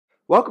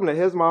Welcome to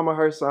His Mama,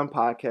 Her Son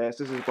podcast.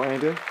 This is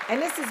Brandon.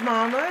 And this is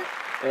Mama.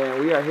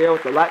 And we are here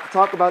with a lot to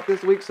talk about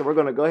this week, so we're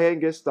going to go ahead and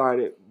get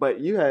started.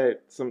 But you had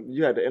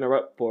to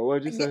interrupt for,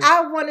 what did you say?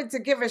 I wanted to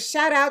give a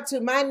shout out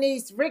to my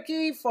niece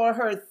Ricky for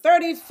her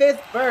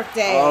 35th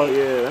birthday. Oh,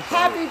 yeah.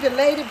 Happy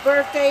belated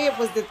birthday. It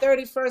was the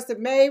 31st of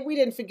May. We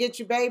didn't forget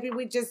you, baby.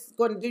 We just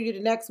going to do you the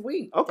next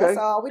week. Okay. That's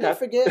all. We didn't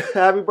forget.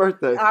 Happy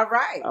birthday. All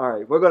right. All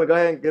right. We're going to go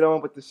ahead and get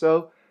on with the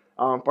show.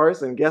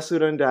 First, and guess who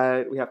done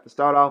died? We have to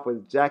start off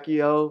with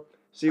Jackie O.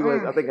 She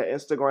was, I think, an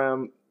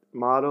Instagram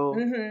model,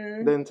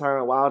 then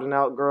turned Wild and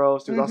Out girl.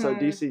 She was also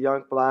DC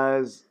Young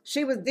Fly's.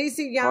 She was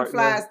DC Young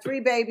Fly's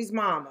 3 babies'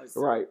 mamas.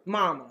 Right.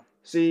 Mama.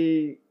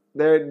 They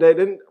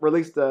didn't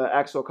release the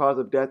actual cause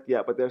of death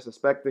yet, but they're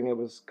suspecting it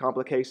was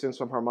complications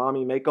from her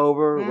mommy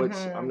makeover, which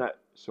I'm not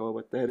sure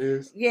what that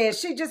is. Yeah,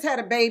 she just had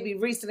a baby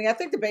recently. I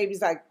think the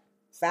baby's like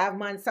 5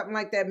 months, something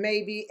like that,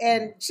 maybe.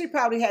 And she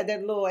probably had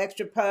that little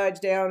extra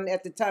pudge down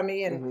at the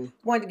tummy and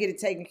wanted to get it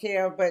taken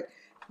care of. But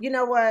you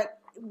know what?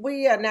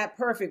 We are not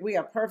perfect. We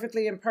are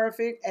perfectly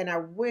imperfect, and I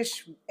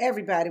wish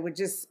everybody would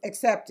just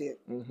accept it.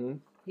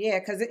 Yeah,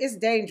 because it's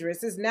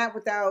dangerous. It's not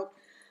without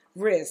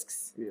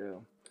risks. Yeah.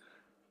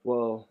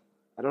 Well,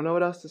 I don't know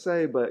what else to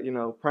say, but,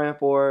 praying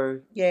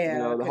for,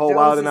 the whole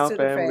Wild and Out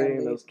family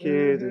and those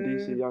kids and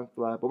DC Young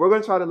Fly. But we're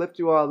going to try to lift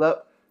you all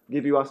up,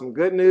 give you all some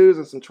good news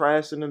and some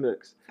trash in the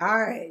mix. All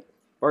right.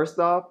 First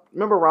off,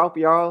 remember Ralph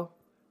Yarl?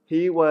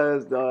 He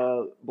was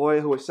the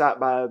boy who was shot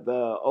by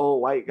the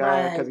old white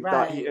guy because he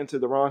thought he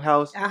entered the wrong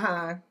house.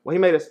 Well, he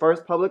made his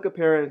first public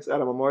appearance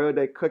at a Memorial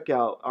Day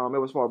cookout. It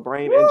was for a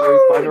brain injury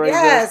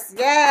fundraiser.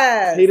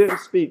 Yes. He didn't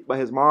speak, but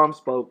his mom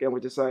spoke and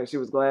was just saying she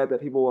was glad that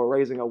people were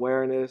raising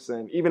awareness.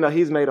 And even though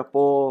he's made a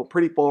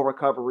pretty full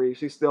recovery,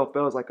 she still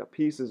feels like a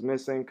piece is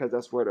missing because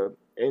that's where the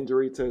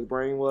injury to his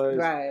brain was.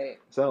 Right.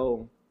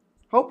 So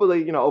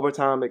hopefully, over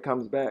time it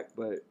comes back.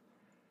 But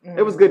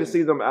it was good to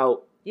see them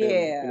out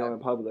in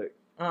public.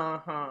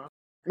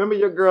 Remember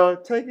your girl,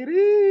 Take It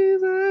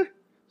Easy?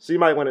 She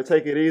might want to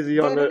take it easy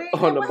on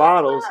the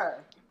bottles.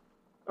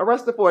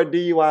 Arrested for a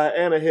DUI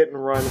and a hit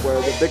and run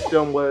where the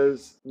victim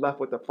was left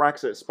with a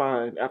fractured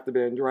spine after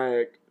being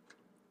dragged.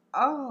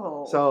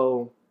 Oh.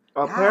 So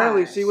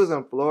apparently she was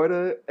in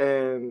Florida,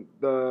 and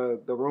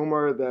the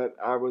rumor that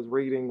I was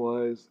reading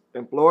was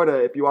in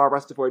Florida, if you are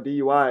arrested for a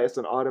DUI, it's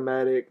an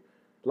automatic,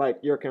 like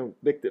you're a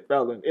convicted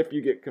felon if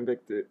you get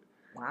convicted.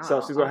 Wow,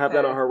 so she's gonna have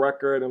that on her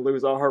record and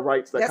lose all her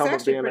rights that come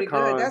with being a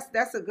con.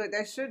 That's a good.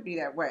 That should be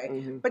that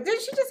way. But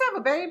didn't she just have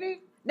a baby?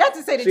 Not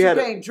to say that you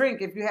can't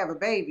drink if you have a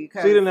baby.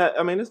 She didn't have.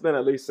 I mean, it's been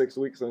at least 6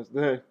 weeks since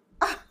then.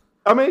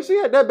 I mean, she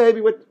had that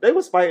baby they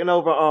was fighting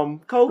over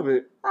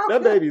COVID.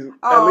 That baby's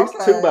at least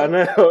 2 by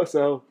now.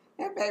 So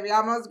that baby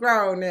almost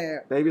grown now.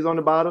 Baby's on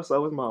the bottle,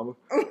 so is mama.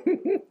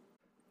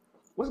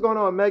 What's going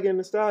on with Megan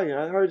Thee Stallion?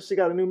 I heard she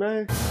got a new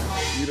man.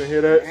 You didn't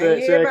hear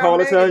that? She ain't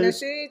called to tell you.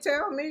 She ain't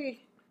tell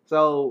me.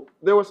 So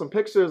there were some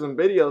pictures and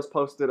videos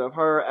posted of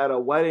her at a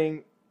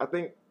wedding, I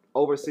think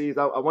overseas.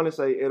 I want to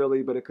say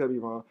Italy, but it could be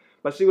wrong.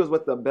 But she was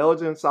with a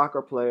Belgian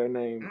soccer player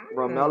named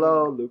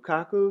Romelu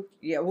Lukaku.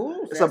 Yeah,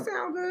 that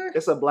sounds good.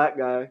 It's a black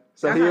guy,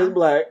 so he is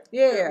black.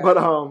 Yeah. But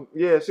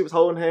she was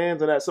holding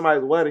hands and at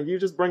somebody's wedding. You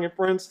just bringing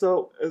friends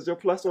as your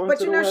plus one. But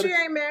to the wedding? She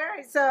ain't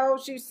married, so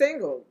she's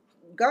single.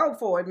 Go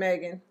for it,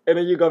 Megan. And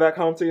then you go back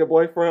home to your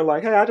boyfriend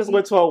like, hey, I just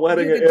went to a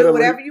wedding in Italy. You can do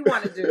whatever you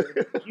want to do.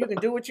 You can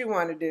do what you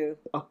want to do.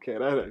 Okay,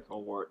 that ain't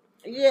gonna work.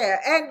 Yeah,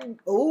 and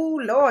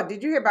oh Lord,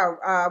 did you hear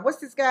about what's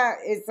this guy?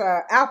 It's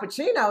Al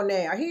Pacino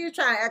now. He's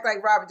trying to act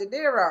like Robert De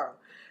Niro.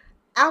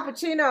 Al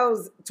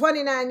Pacino's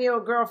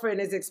 29-year-old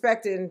girlfriend is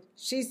expecting,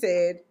 she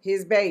said,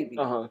 his baby.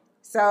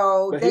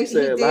 So he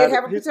did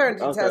have a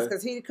paternity test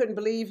because he couldn't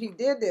believe he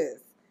did this.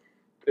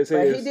 It's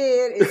his. He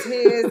did. It's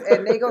his,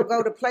 and they gonna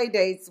go to play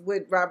dates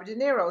with Robert De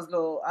Niro's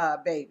little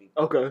baby.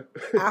 Okay.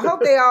 I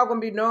hope they all gonna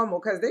be normal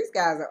because these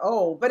guys are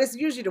old. But it's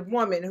usually the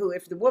woman who,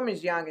 if the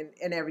woman's young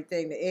and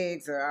everything, the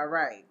eggs are all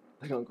right.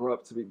 They're gonna grow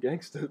up to be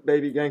gangsters,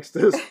 baby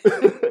gangsters.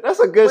 That's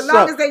a good show. As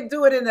long as they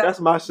do it in that's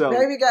my show.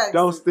 Baby gangsters.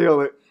 Don't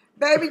steal it.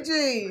 Baby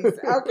G's.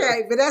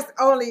 Okay, but that's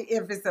only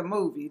if it's a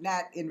movie,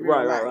 not in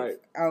real life. Right.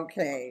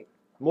 Okay.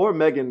 More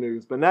Megan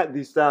news, but not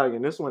Thee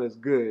Stallion. This one is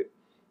good.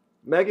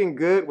 Megan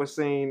Good was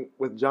seen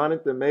with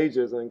Jonathan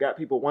Majors and got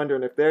people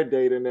wondering if they're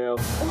dating now.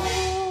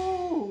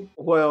 Ooh.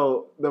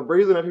 Well, the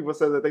reason that people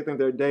say that they think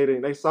they're dating,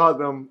 they saw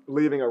them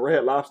leaving a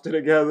Red Lobster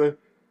together.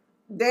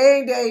 They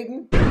ain't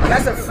dating.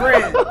 That's a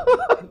friend.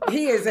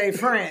 He is a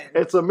friend.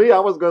 And to me, I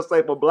was going to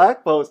say for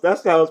black folks, that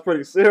sounds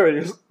pretty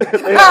serious.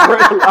 They have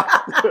Red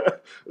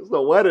Lobster. It's the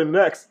wedding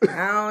next.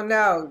 I don't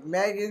know.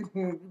 Megan,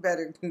 you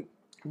better...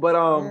 But,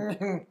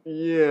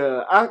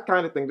 yeah, I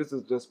kind of think this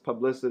is just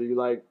publicity.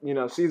 Like,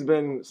 she's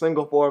been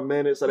single for a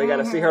minute, so they got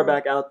to see her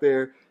back out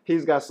there.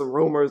 He's got some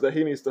rumors that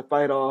he needs to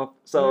fight off,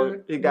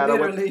 so he got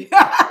Literally.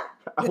 I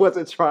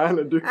wasn't trying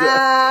to do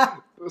that.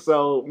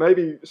 So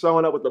maybe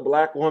showing up with the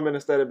black woman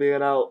instead of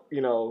being out,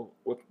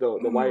 with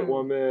the white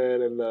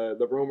woman and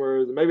the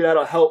rumors. Maybe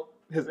that'll help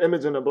his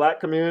image in the black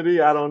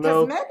community. I don't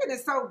know. Because Megan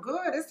is so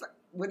good. It's like,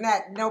 with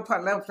that no play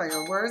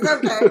on words.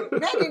 Okay,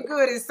 Megan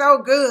Good is so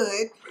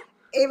good.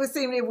 It would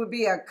seem it would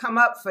be a come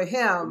up for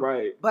him.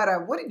 Right.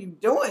 But what are you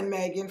doing,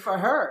 Megan, for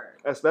her?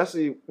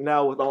 Especially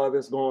now with all of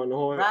this going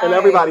on. Right. And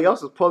everybody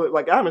else is pulling.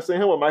 Like, I haven't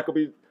seen him with Michael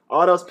B.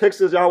 All those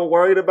pictures y'all were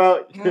worried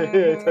about,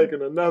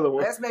 taking another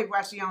one. That's maybe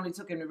why she only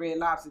took him to Red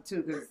Lobster,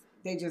 too, because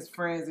they just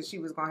friends and she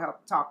was going to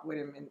help talk with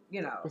him and,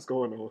 What's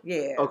going on?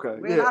 Yeah. Okay.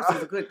 Red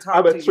Lobster's a good talk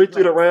I would treat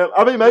you to Red.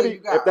 I mean,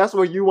 maybe if that's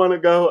where you want to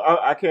go,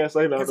 I can't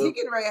say no. Because he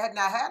had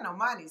not had no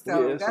money,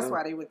 so that's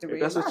why they went to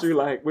Red Lobster. That's what you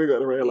like. We go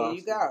to Red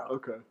Lobster. There you go.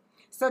 Okay.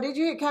 So did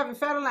you hear Kevin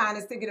Federline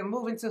is thinking of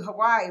moving to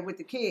Hawaii with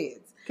the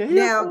kids?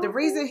 Now, the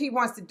reason he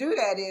wants to do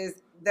that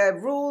is the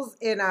rules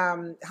in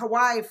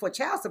Hawaii for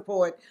child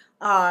support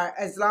are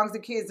as long as the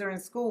kids are in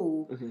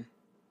school,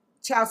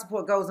 child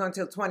support goes on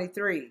until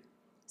 23.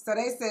 So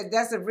they said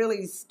that's a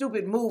really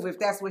stupid move if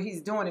that's what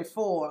he's doing it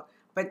for.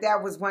 But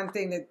that was one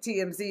thing that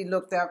TMZ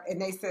looked up,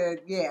 and they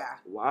said, yeah.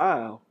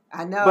 Wow.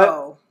 I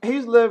know. But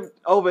he's lived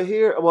over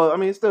here. Well, I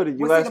mean, it's still the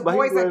U.S. Well, see, the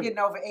boys are getting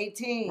over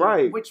 18,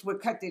 right, which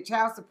would cut their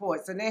child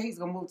support. So now he's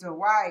going to move to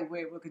Hawaii,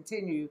 where it will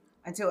continue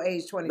until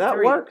age 23. That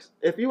works.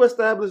 If you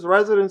establish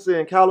residency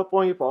in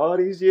California for all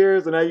these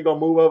years, and now you're going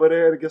to move over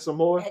there to get some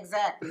more?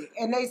 Exactly.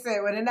 And they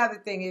said, well,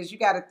 another thing is you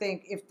got to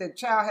think if the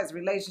child has a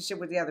relationship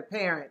with the other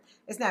parent,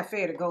 it's not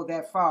fair to go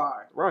that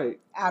far.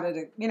 Right. Out of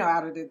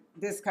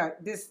this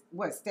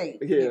what state?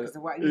 Yeah.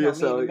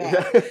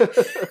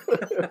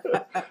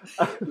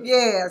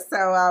 Yeah,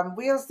 so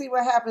we'll see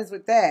what happens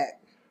with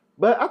that.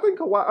 But I think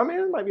Hawaii, I mean,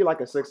 it might be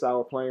like a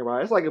 6-hour plane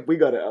ride. It's like if we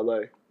go to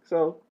LA.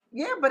 So.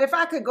 Yeah, but if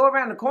I could go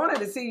around the corner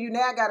to see you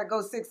now, I got to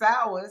go 6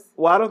 hours.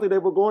 Well, I don't think they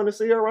were going to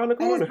see her around the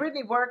corner. And is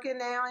Brittany working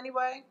now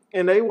anyway?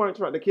 And they weren't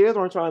trying. The kids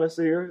weren't trying to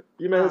see her.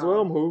 You may as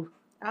well move.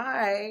 All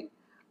right.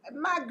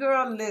 My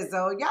girl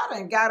Lizzo, y'all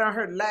done got on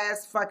her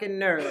last fucking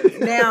nerve.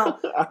 Now,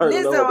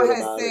 Lizzo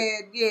has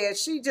said,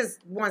 she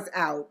just wants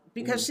out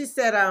because she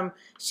said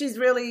she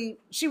really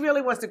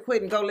wants to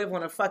quit and go live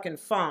on a fucking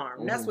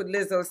farm. That's what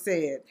Lizzo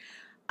said.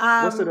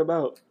 What's it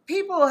about?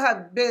 People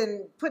have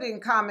been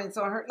putting comments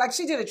on her. Like,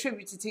 she did a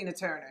tribute to Tina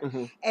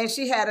Turner. And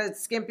she had a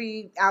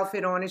skimpy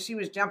outfit on and she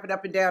was jumping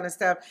up and down and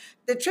stuff.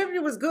 The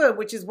tribute was good,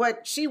 which is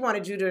what she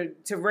wanted you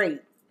to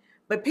rate.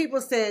 But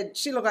people said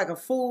she looked like a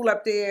fool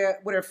up there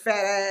with her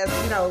fat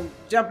ass,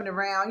 jumping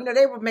around.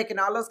 They were making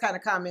all those kind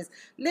of comments.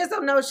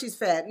 Lizzo knows she's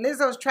fat.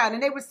 Lizzo's trying.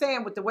 And they were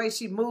saying with the way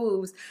she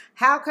moves,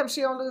 how come she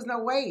don't lose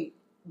no weight?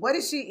 What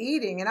is she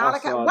eating? And all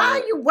that kind of,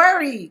 why are you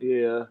worried?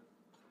 Yeah.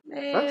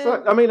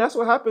 That's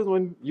what happens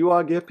when you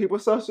all give people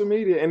social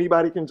media.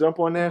 Anybody can jump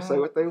on there and say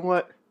what they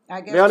want.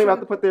 They don't even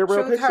have to put their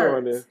real picture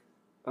on there.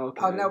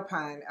 Okay. Oh, no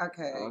pun.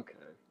 Okay.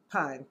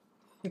 Pun.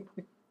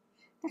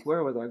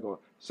 Where was I going?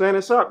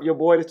 Shannon Sharp, your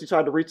boy that you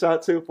tried to reach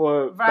out to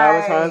for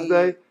Valentine's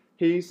Day,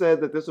 he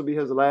said that this will be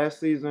his last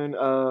season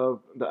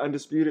of the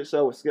Undisputed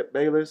show with Skip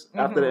Bayless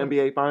after the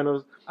NBA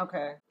Finals.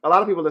 Okay. A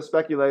lot of people are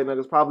speculating that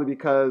it's probably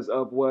because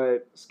of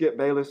what Skip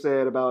Bayless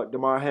said about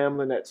DeMar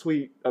Hamlin, that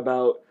tweet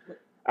about,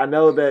 I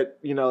know that,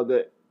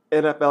 the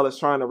NFL is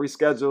trying to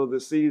reschedule the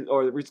season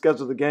or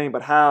reschedule the game,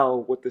 but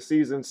how with the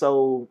season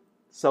so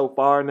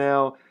far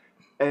now?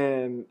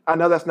 And I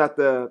know that's not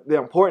the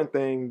important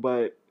thing,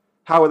 but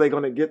how are they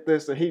going to get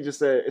this? And he just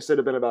said it should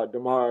have been about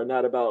DeMar,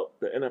 not about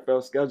the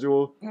NFL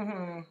schedule.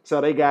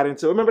 So they got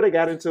into it. Remember, they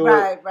got into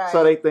it. Right.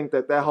 So they think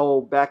that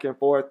whole back and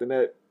forth and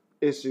that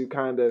issue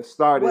kind of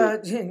started.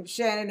 Well,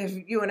 Shannon,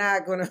 if you and I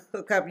are going to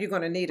hook up, you're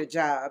going to need a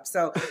job.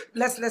 So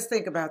let's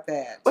think about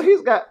that. But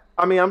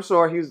I'm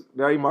sure he's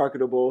very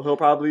marketable. He'll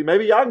probably,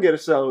 maybe y'all can get a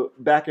show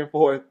back and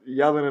forth,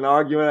 yelling and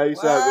arguing at each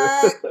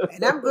other.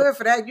 And I'm good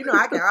for that.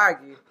 I can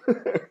argue.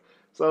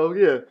 So,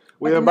 yeah,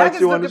 we invite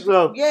you on the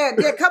show. Yeah,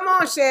 come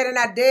on, Shannon,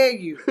 I dare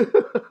you.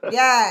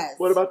 Yes.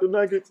 What about the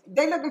Nuggets?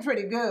 They looking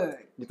pretty good.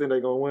 You think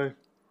they're going to win?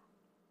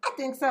 I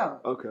think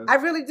so. Okay. I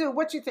really do.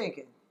 What you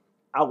thinking?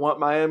 I want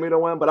Miami to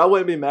win, but I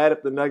wouldn't be mad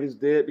if the Nuggets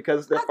did because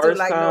it's their first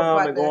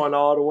time and going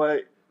all the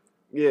way.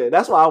 Yeah,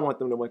 that's why I want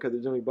them to win, because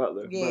of Jimmy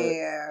Butler.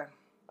 Yeah.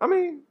 But,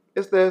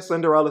 it's their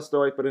Cinderella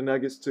story for the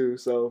Nuggets, too.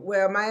 So.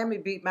 Well, Miami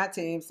beat my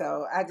team,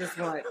 so I just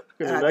want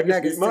the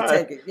Nuggets to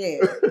take it.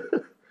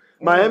 Yeah.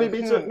 Miami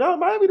beat your... No,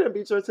 Miami didn't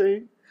beat your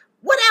team.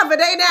 Whatever.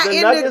 They not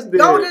in it.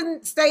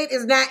 Golden State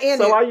is not in it.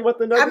 So why you want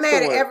the Nuggets I'm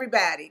mad at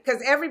everybody,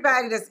 because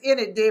everybody that's in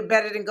it did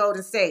better than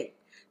Golden State.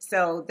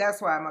 So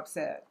that's why I'm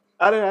upset.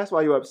 I didn't ask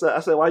why you were upset. I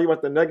said, why you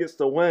want the Nuggets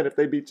to win if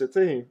they beat your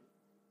team?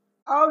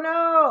 Oh,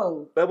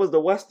 no. That was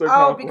the Western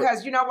Conference.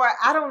 Because you know what?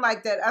 I don't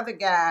like that other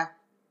guy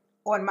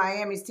on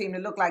Miami's team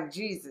that looked like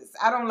Jesus.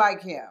 I don't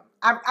like him.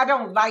 I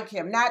don't like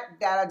him. Not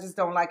that I just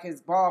don't like his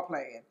ball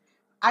playing.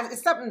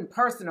 It's something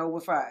personal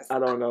with us. I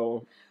don't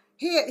know.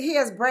 He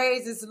has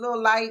braids. It's a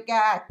little light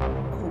guy.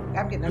 Ooh,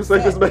 I'm getting upset. Does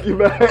that just make you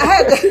mad? I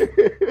had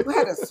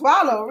to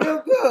swallow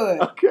real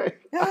good. Okay.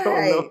 I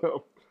don't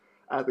know.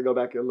 I have to go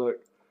back and look.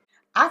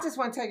 I just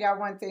want to tell y'all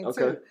one thing,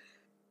 too.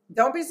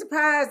 Don't be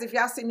surprised if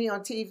y'all see me on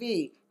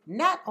TV.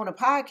 not on a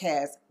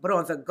podcast, but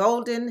on The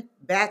Golden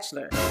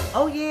Bachelor.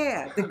 Oh,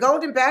 yeah. The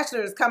Golden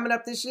Bachelor is coming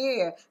up this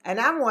year, and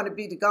I want to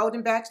be the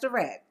Golden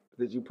Bachelorette.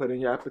 Did you put in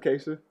your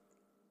application?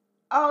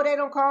 Oh, they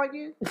don't call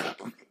you?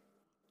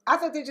 I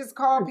thought they just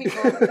call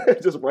people.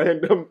 Just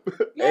random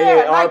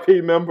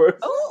AARP members.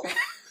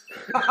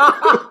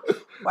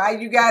 Why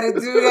you got to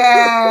do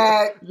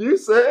that? You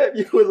said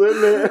you was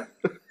in there.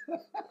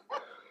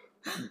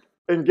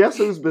 And guess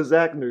who's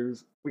Bizak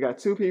news? We got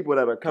 2 people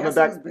that are coming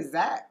back. Who's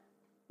Bizak?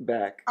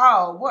 Back.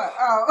 Oh, what?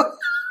 Oh.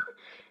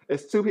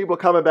 It's 2 people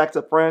coming back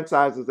to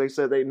franchises they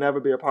said they'd never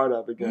be a part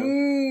of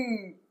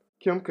again.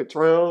 Kim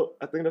Cattrall,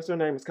 I think that's her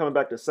name, is coming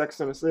back to Sex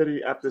and the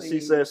City after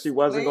she said she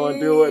wasn't going to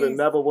do it and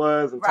never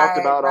was and talked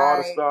about all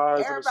the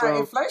stars and the show.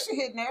 Inflation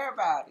hitting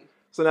everybody.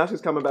 So now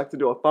she's coming back to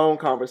do a phone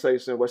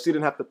conversation where she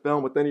didn't have to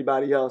film with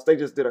anybody else. They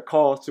just did a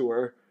call to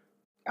her.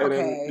 And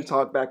then you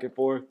talk back and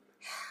forth.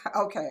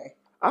 Okay.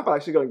 I feel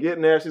like she's going to get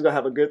in there. She's going to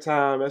have a good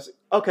time.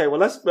 Okay, well,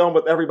 let's film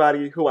with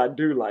everybody who I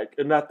do like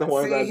and not the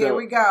ones I don't. Here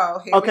we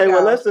go.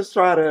 Well, let's just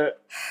try to...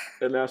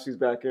 And now she's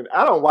back in.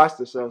 I don't watch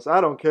the show, so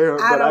I don't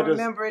care. I don't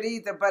remember it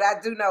either, but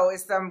I do know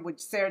it's some with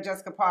Sarah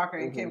Jessica Parker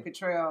and Kim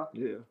Cattrall.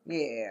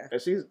 Yeah.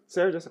 And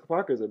Sarah Jessica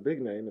Parker is a big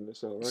name in the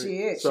show, right? She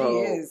is. She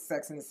is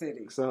Sex and the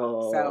City.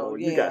 So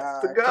you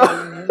got to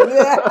go.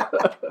 Yeah.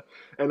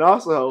 And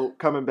also,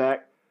 coming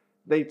back,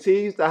 they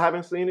teased, I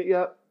haven't seen it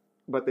yet,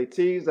 but they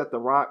teased that The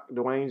Rock,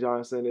 Dwayne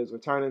Johnson, is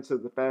returning to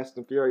the Fast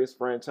and Furious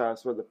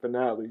franchise for the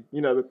finale.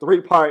 You know, the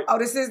 3-part. Oh,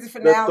 this is the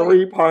finale.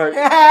 The 3-part.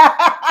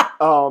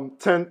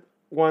 10th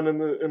one in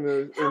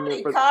the. How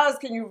many cars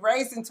can you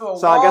race into a wall?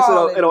 So I guess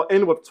it'll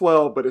end with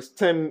 12, but it's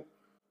 12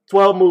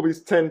 movies,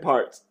 10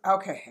 parts.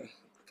 Okay.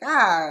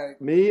 God.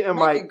 Me and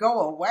Mike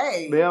go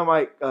away. Me and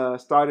Mike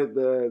started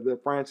the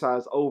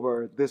franchise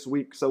over this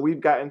week, so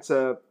we've gotten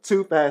to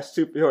 2 Fast,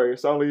 2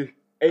 Furious. Only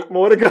 8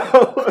 more to go.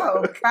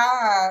 Oh,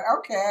 God.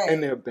 Okay.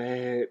 And they're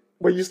bad.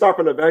 When you start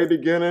from the very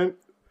beginning,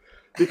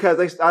 because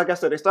like I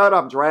said, they started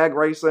off drag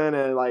racing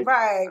and like...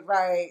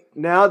 Right.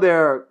 Now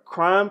they're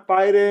crime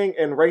fighting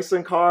and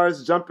racing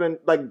cars, jumping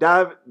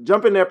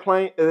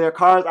their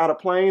cars out of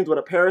planes with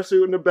a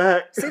parachute in the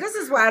back. See, this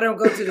is why I don't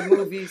go to the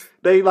movies.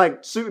 They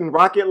like shooting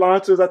rocket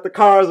launchers at the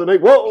cars and they,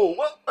 whoa.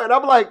 And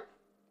I'm like,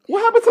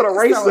 what happened to the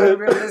racing? So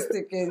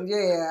unrealistic and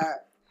yeah.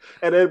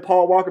 And then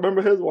Paul Walker,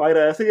 remember his white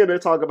ass? He in there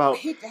talking about...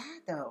 He died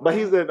though. But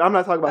I'm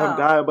not talking about him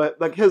dying,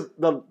 but like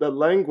the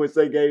language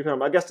they gave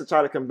him, I guess to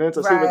try to convince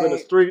us he was in the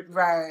street.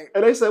 Right.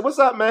 And they said, what's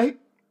up, man?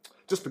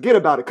 Just forget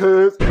about it,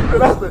 cuz.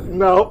 And I said,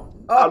 no,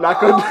 I'm not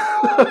going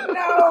to.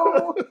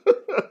 No.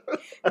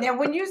 Now,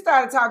 when you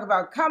started talking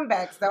about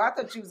comebacks, though, I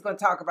thought you was going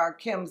to talk about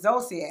Kim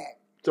Zolciak.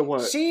 To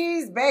what?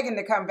 She's begging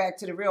to come back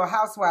to the Real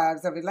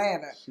Housewives of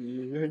Atlanta. She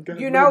ain't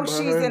got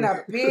She's in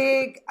a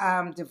big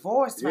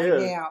divorce right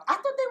now. I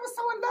thought they were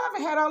so in love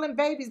and had all them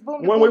babies.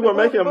 Boom. When we were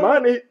making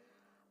money.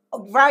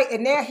 Right,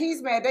 and now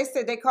he's mad. They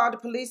said they called the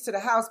police to the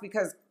house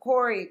because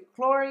Corey,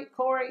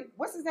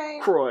 what's his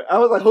name? Croy. I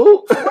was like,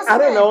 who? I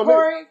didn't know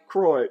him.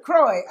 Croy.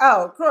 Croy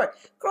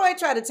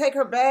tried to take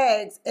her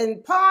bags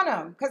and pawn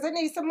them because they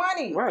need some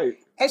money. Right.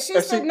 And she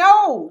said,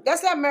 no,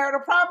 that's not marital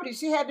property.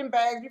 She had them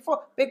bags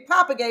before. Big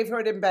Papa gave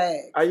her them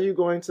bags. Are you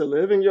going to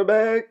live in your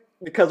bag?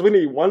 Because we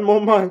need 1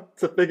 more month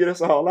to figure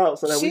this all out.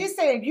 So that she's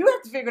saying, you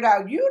have to figure it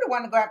out. You're the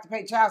one that's going to have to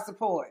pay child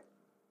support.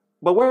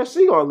 But where is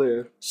she going to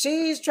live?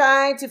 She's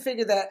trying to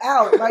figure that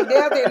out. Right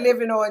now, they're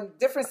living on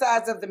different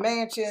sides of the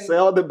mansion.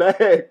 Sell the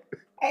bag.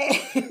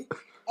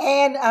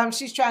 And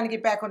she's trying to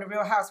get back on the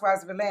Real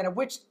Housewives of Atlanta,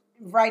 which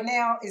right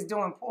now is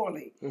doing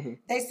poorly. Mm-hmm.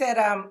 They said...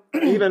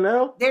 even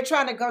now? They're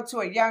trying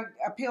to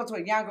appeal to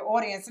a younger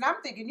audience. And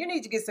I'm thinking, you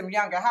need to get some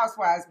younger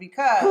housewives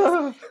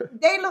because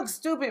they look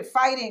stupid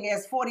fighting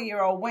as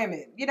 40-year-old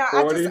women. You know,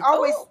 40? I just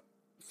always...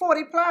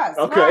 40 plus.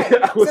 Okay.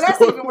 Right. So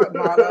that's even worse,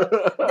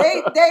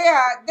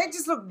 Marla. They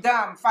just look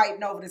dumb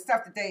fighting over the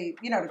stuff that the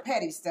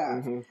petty stuff.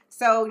 Mm-hmm.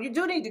 So you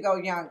do need to go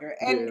younger.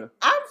 And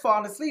I'm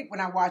falling asleep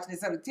when I'm watching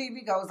this. So the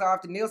TV goes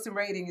off, the Nielsen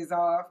rating is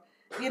off.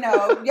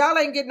 Y'all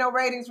ain't getting no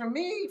ratings from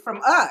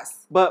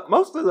us. But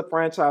most of the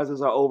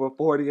franchises are over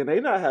 40 and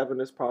they're not having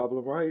this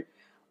problem, right?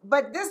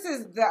 But this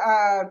is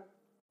the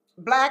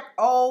black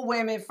old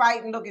women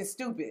fighting looking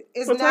stupid.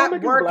 It's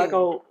Potomac not working.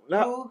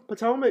 Black old,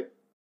 Potomac.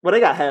 Well, they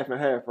got half and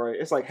half, right?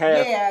 It's like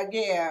half.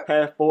 Yeah.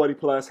 Half 40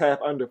 plus,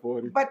 half under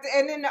 40. But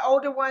and then the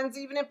older ones,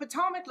 even in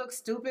Potomac, look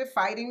stupid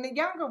fighting the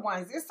younger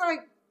ones. It's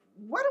like,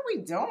 what are we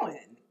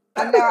doing?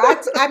 I know.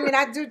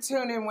 I do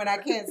tune in when I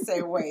can't stay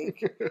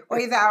awake, or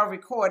either I'll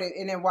record it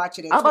and then watch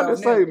it. I'm about to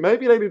say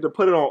maybe they need to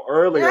put it on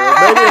earlier.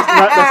 Maybe it's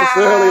not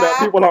necessarily that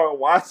people aren't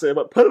watching,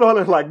 but put it on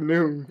at like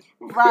noon,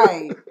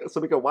 right?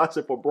 So we can watch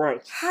it for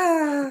brunch.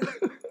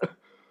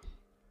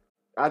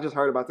 I just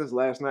heard about this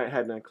last night.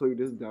 Had to include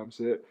this dumb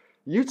shit.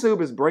 YouTube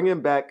is bringing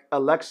back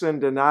election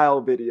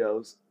denial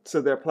videos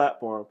to their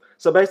platform.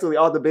 So basically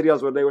all the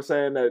videos where they were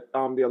saying that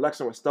the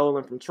election was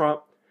stolen from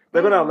Trump,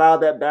 they're going to allow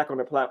that back on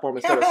the platform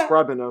instead of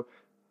scrubbing them.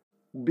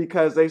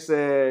 Because they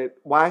said,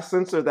 why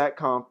censor that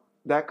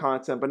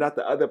content but not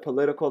the other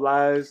political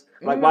lies?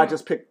 Like, why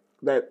just pick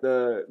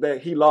that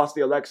he lost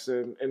the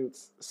election and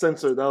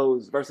censor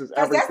those versus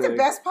everything. That's the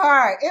best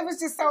part. It was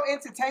just so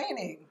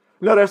entertaining.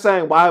 No, they're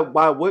saying why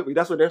would we?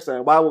 That's what they're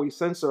saying. Why would we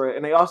censor it?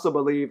 And they also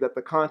believe that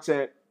the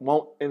content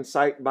won't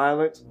incite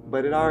violence,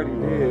 but it already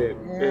did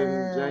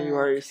in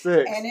January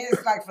 6th. And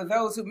it's like for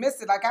those who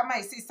missed it, like I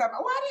might see something.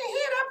 Oh, I didn't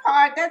hear that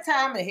part that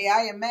time, and here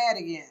I am mad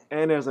again.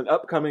 And there's an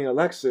upcoming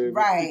election.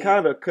 Right. You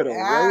kind of could have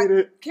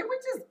waited. Can we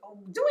just?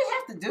 Do we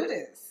have to do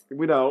this?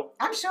 We don't.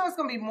 I'm sure it's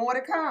gonna be more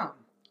to come.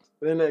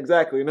 And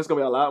exactly, and there's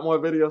gonna be a lot more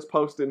videos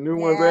posted, new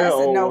ones and that's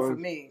old a no ones. for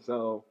me.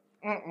 So,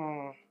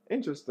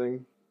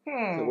 interesting.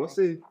 So we'll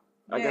see.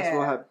 I guess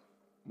we'll have.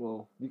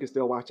 Well, you can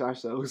still watch our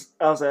shows.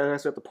 I was saying I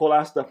have to pull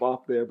our stuff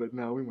off there, but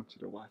no, we want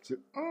you to watch it.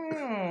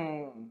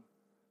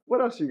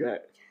 What else you got?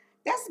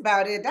 That's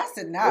about it. That's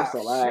enough.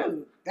 That's a lot.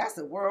 Shoot, that's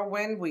a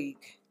whirlwind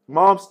week.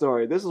 Mom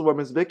story. This is where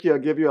Miss Vicky will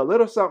give you a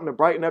little something to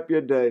brighten up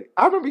your day.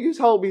 I remember you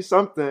told me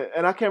something,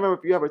 and I can't remember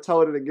if you ever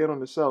told it again on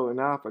the show, and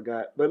now I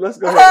forgot. But let's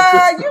go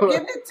ahead. You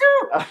getting it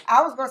too?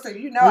 I was gonna say,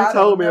 you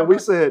told me, and we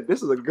said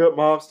this is a good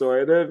mom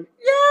story. And then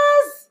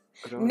yes.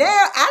 Now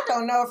I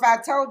don't know if I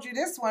told you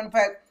this one,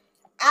 but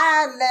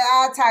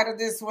I titled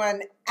this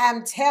one,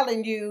 I'm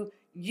telling you,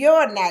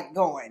 you're not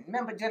going.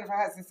 Remember Jennifer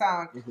Hudson's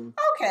song?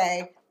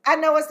 Okay. I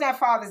know it's not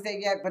Father's Day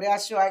yet, but I'm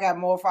sure I got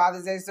more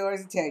Father's Day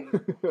stories to tell you.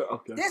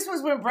 Okay. This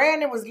was when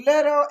Brandon was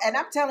little, and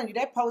I'm telling you,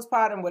 that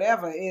postpartum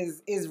whatever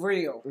is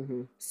real.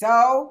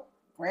 So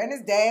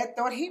Brandon's dad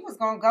thought he was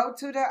going to go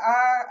to the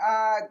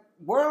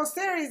World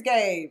Series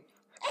game.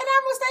 And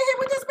I'm going to stay here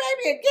with this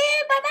baby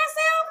again by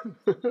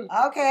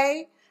myself?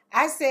 Okay.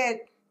 I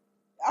said,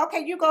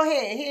 okay, you go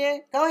ahead.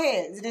 Here, go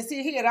ahead. And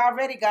see, he had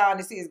already gone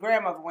to see his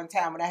grandmother one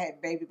time when I had a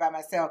baby by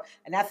myself,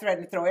 and I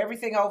threatened to throw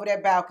everything over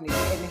that balcony.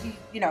 And he,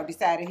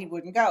 decided he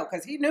wouldn't go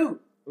because he knew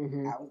I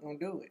was going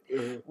to do it.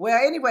 Well,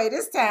 anyway,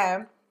 this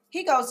time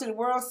he goes to the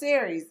World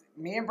Series.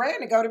 Me and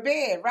Brandon go to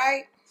bed,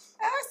 right?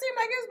 It seemed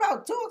like it was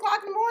about 2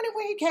 o'clock in the morning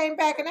when he came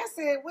back, and I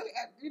said,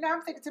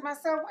 I'm thinking to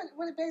myself,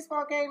 what a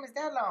baseball game is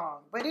that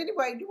long? But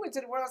anyway, you went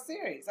to the World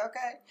Series,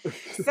 okay?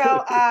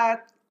 So I'm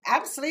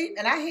asleep,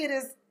 and I hear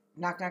this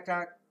knock, knock,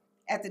 knock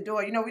at the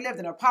door. We lived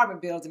in an apartment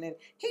building, and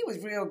he was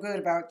real good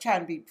about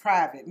trying to be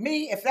private.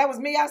 Me, if that was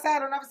me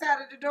outside on the other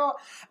side of the door,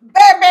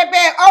 bam, bam,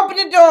 bam, open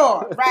the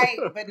door, right?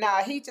 But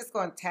nah, he just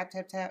going tap,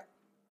 tap, tap.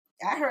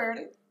 I heard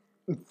it.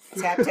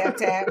 Tap, tap,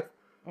 tap.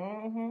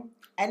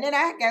 And then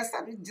I got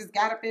something just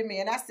got up in me,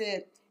 and I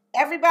said,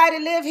 everybody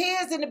live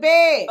here's in the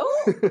bed.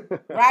 Ooh.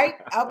 Right?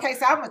 Okay,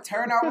 so I'm going to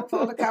turn over,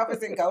 pull the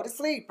covers, and go to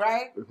sleep,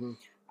 right? All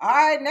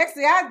right, next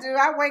thing I do,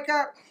 I wake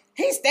up,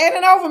 he's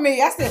standing over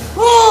me. I said,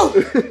 "Whoo!"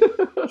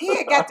 He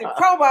had got the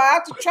crowbar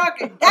out the truck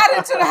and got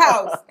into the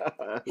house.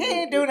 He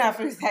didn't do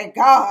nothing, thank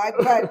God.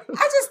 But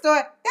I just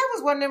thought that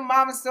was one of them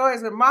mama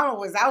stories when mama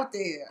was out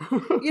there.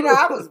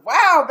 I was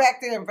wild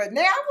back then. But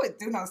now I wouldn't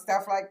do no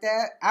stuff like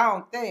that. I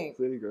don't think.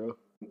 City girl.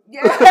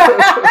 Yeah.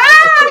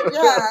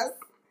 Yes.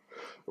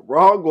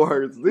 Wrong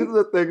words. These are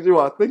the things you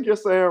all think you're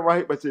saying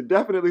right, but you're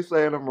definitely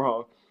saying them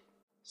wrong.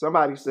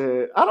 Somebody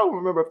said, I don't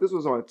remember if this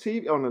was on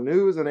TV, on the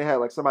news, and they had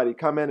like somebody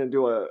come in and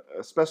do a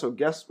special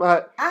guest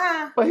spot.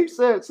 But he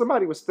said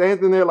somebody was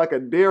standing there like a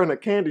deer in a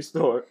candy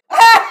store. Oh,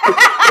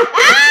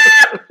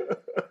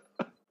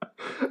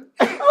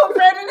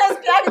 Brandon, I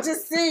can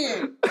just see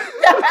it.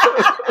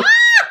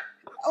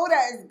 Oh,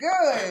 that is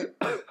good.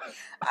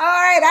 All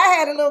right, I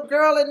had a little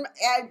girl, and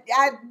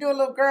I knew a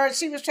little girl.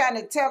 She was trying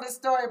to tell this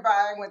story about,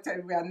 I won't tell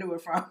you where I knew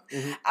it from.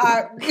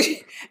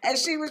 And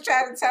she was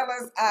trying to tell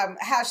us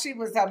how she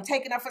was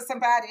taking up for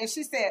somebody. And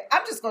she said,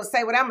 I'm just going to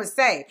say what I'm going to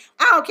say.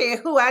 I don't care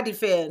who I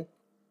defend.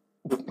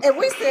 And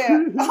we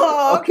said,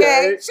 oh,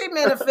 okay. She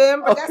meant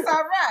offend, but that's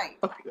all right.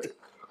 Okay.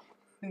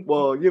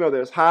 Well,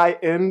 there's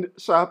high-end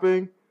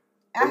shopping.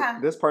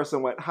 This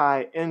person went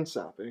high-end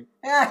shopping.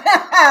 Just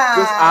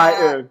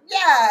high-end.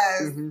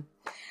 Yes.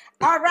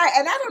 All right.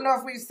 And I don't know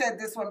if we've said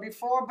this one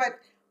before, but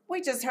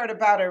we just heard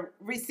about a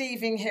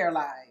receiving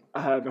hairline.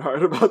 I haven't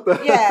heard about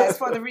that. Yes,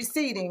 for the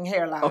receding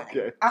hairline.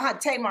 Okay.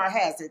 Tamar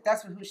has it.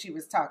 That's who she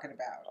was talking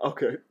about.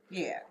 Okay.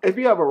 Yeah. If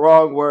you have a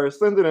wrong word,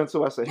 send it in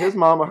to us at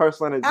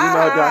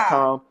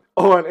hismamaherson@gmail.com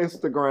or on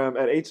Instagram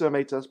at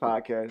HMHS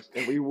Podcast,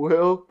 and we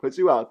will put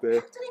you out there. How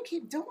do they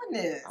keep doing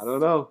this? I don't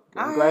know.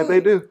 I'm glad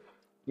they do.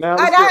 Now,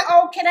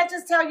 can I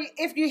just tell you,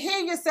 if you hear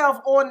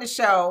yourself on the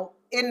show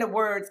in the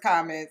words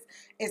comments,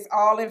 it's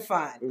all in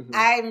fun.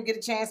 I even get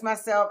a chance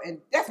myself, and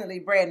definitely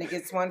Brandon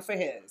gets one for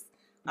his.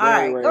 All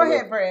right, go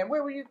ahead, Brandon.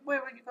 Where were you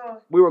going?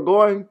 We were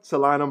going to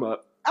line them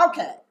up.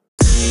 Okay.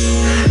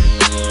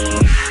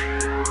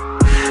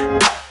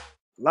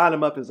 Line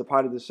them up is a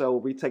part of the show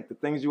where we take the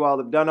things you all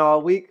have done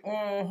all week,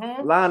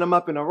 line them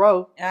up in a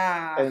row,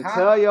 and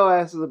tell your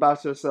asses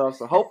about yourself.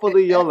 So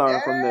hopefully you'll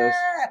learn from this.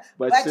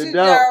 But you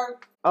don't.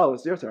 Oh,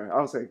 it's your turn.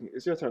 I was saying,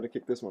 it's your turn to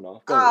kick this one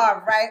off.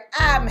 All right.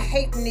 I'm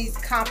hating these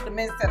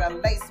compliments that are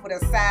laced with a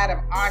side of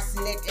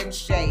arsenic and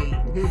shade.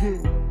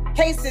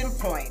 Case in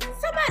point,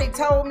 somebody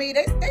told me,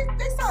 they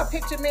saw a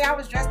picture of me. I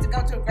was dressed to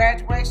go to a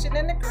graduation,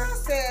 and the girl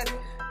said,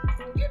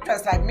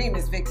 dress like me,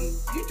 Miss Vicky.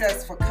 You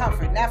dress for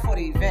comfort, not for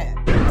the event.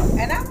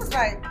 And I was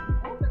like,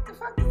 well, what the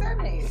fuck does that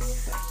mean?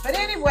 But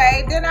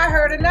anyway, then I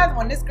heard another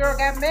one. This girl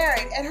got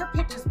married, and her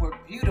pictures were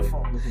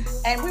beautiful.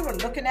 And we were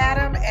looking at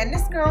them, and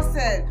this girl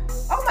said,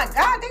 oh my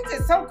God, they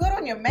did so good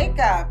on your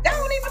makeup. That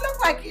don't even look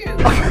like you.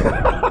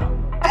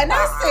 And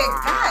I said,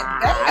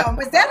 God damn,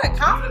 was that a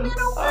compliment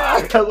or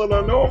what? Because on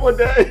a normal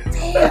day.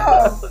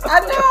 Damn, I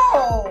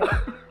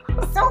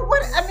know. So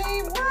what, I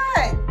mean,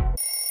 what?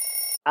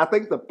 I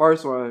think the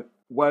first one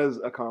was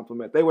a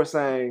compliment. They were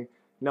saying,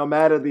 no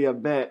matter the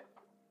event,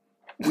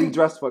 we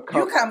dress for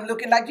comfort. You come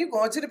looking like you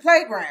going to the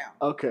playground.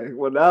 Okay,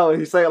 well now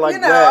he say it like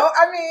you know, that.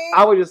 I mean.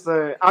 I was just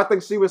saying, I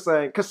think she was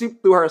saying, because she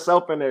threw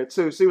herself in there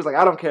too. She was like,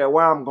 I don't care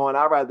where I'm going.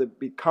 I'd rather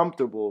be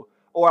comfortable.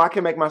 Or I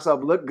can make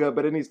myself look good,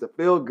 but it needs to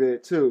feel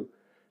good too.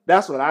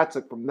 That's what I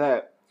took from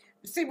that.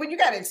 See, when you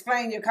got to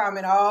explain your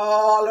comment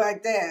all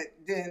like that,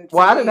 then...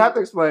 Well, I didn't have to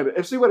explain it.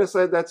 If she would have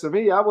said that to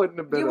me, I wouldn't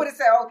have been... You would have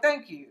said, oh,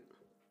 thank you.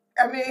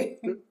 I mean...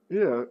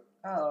 Yeah.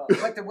 Oh,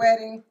 but the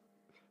wedding...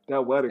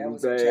 That wedding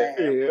was bad.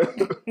 Yeah.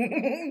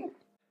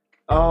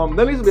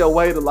 There needs to be a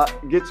way to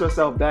get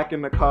yourself back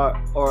in the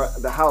car or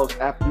the house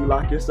after you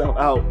lock yourself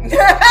out.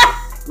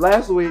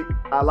 Last week,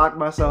 I locked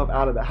myself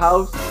out of the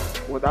house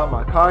without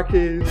my car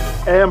keys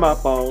and my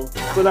phone.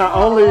 So not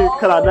only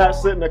could I not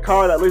sit in the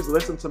car and at least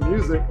listen to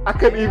music, I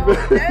couldn't even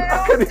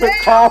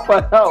call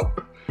for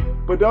help.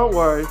 But don't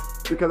worry,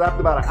 because after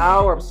about an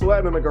hour of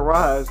sweating in the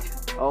garage,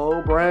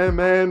 old brand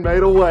man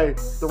made a way.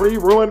 3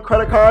 ruined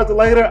credit cards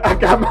later, I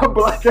got my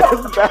black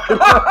ass back in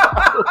the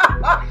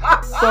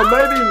house. So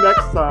maybe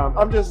next time,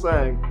 I'm just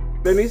saying,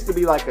 there needs to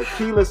be like a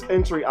keyless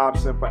entry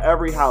option for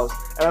every house.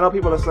 And I know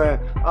people are saying,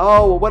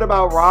 oh, well, what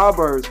about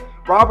robbers?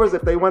 Robbers,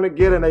 if they want to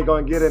get in, they're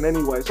going to get in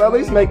anyway. So at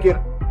least make it,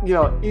 you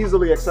know,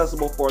 easily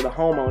accessible for the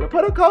homeowner.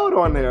 Put a code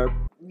on there.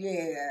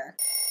 Yeah.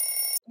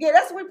 Yeah,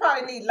 that's what we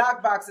probably need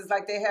lock boxes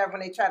like they have when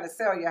they try to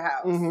sell your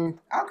house.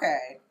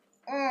 Okay.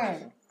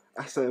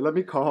 I said, let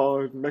me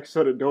call and make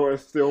sure the door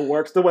still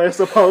works the way it's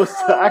supposed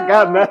to. I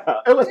got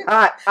now. It was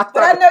hot.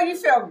 But I know you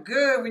felt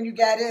good when you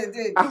got in,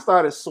 didn't you? I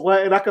started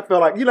sweating. I could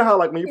feel like, you know how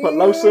like when you put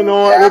lotion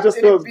on, it just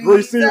feels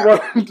greasy. I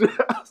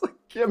was like,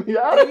 get me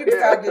out of here. You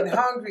start getting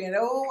hungry and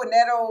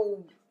that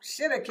old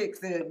shitter kicks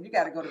in. You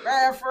got to go to the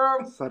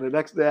bathroom. So the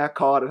next day I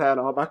called and had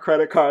all my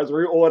credit cards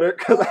reordered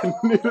because I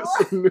needed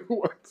some new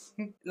ones.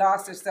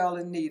 Lost or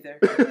stolen, neither.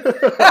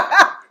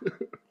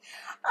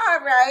 All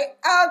right.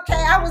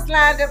 Okay, I was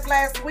lined up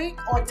last week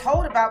or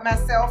told about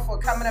myself for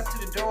coming up to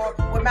the door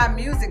with my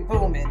music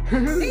booming.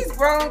 These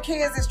grown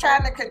kids is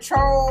trying to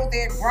control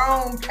their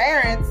grown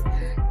parents.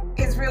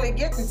 Is really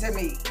getting to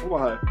me.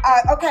 Why?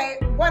 Okay,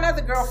 one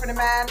other girlfriend of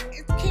mine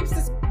keeps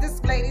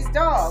this lady's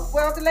dog.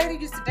 Well, the lady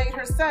used to date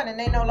her son and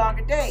they no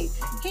longer date.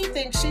 He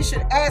thinks she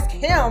should ask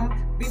him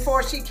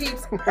before she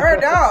keeps her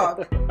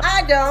dog.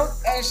 I don't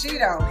and she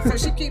don't. So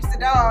she keeps the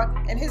dog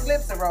and his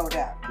lips are rolled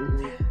up.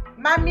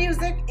 My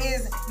music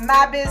is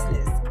my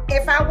business.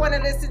 If I want to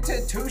listen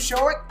to Too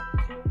Short,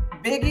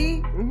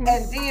 Biggie, and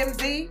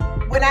DMZ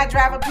when I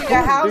drive up to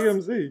your house.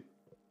 DMZ?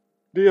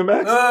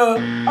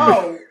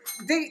 DMX?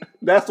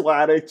 That's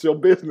why it ain't your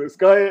business.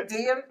 Go ahead.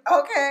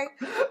 Okay.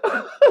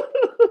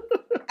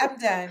 I'm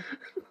done.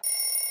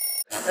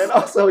 And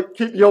also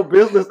keep your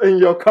business in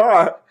your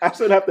car. I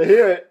shouldn't have to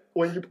hear it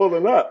when you're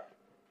pulling up.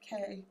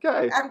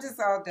 Okay. I'm just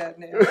all done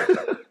now.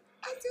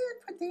 I did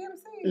put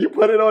DMC. You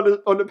put it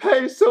on the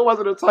page too?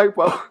 Wasn't a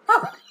typo? I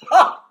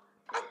thought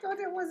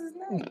that was his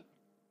name.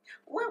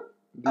 Well,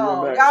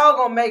 y'all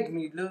gonna make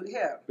me look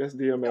here. That's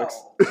DMX.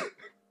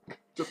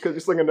 Just because you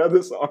sing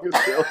another song is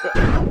still.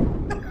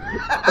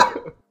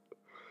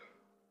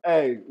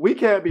 Hey, we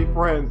can't be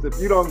friends if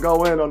you don't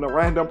go in on the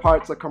random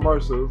parts of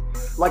commercials.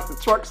 Like the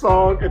truck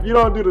song, if you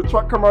don't do the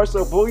truck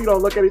commercial, boo, you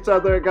don't look at each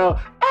other and go,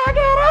 I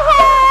got a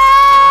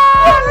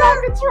home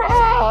like a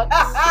truck.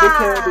 We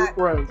can't be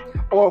friends.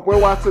 Or if we're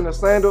watching the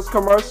Sandals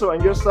commercial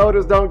and your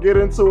shoulders don't get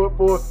into it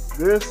for,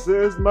 this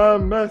is my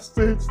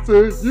message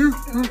to you.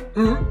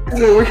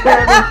 Yeah, we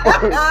can't be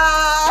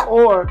friends.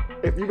 Or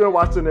if you've been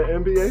watching the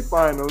NBA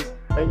Finals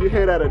and you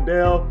hear that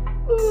Adele,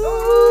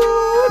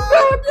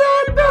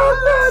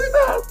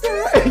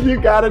 you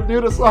gotta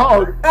do the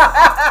song.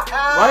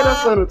 Write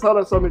us in and tell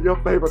us some of your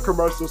favorite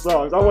commercial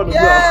songs. I want to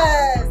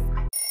know.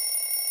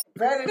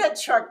 Brandon, that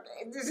truck,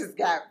 this has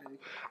got me.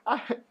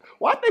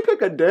 Why'd they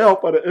pick Adele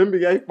for the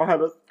NBA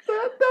Finals?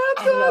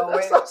 I know,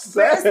 that's so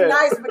sad. It's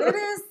nice, but it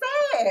is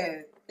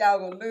sad. Y'all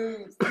gonna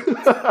lose.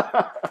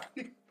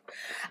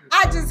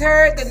 I just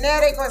heard that now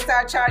they're gonna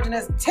start charging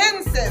us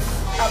 10 cents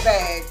a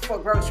bag for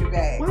a grocery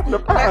bag.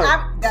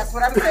 That's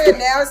what I'm saying.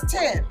 Now it's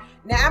 10.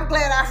 Now I'm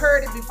glad I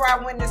heard it before I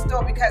went in the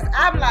store because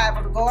I'm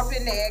liable to go up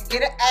in there,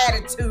 get an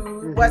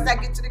attitude once I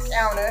get to the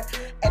counter,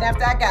 and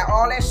after I got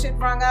all that shit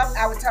rung up,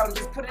 I would tell him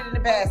just put it in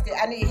the basket.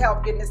 I need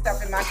help getting this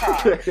stuff in my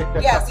car.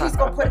 Yes, he's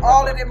gonna put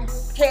all of them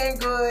canned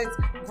goods,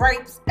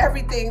 grapes,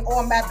 everything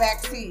on my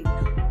back seat.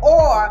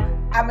 Or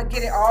I'm gonna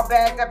get it all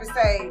bagged up and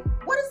say,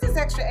 what is this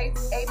extra 80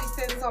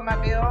 cents on my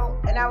bill?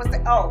 And I would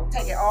say, oh,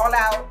 take it all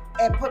out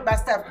and put my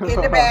stuff in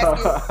the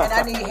basket and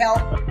I need help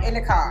in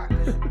the car.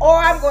 Or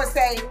I'm going to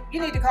say, you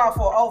need to call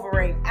for an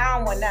overring. I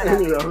don't want none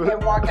of it.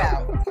 And walk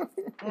out.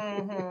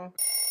 Mm-hmm.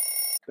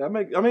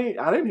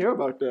 I didn't hear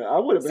about that. I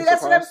would have been surprised. See,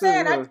 that's what I'm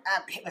saying.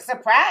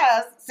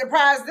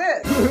 Surprise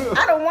this.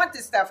 I don't want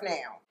this stuff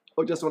now.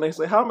 Or just when they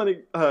say, how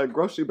many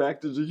grocery bags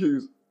did you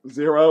use?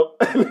 0.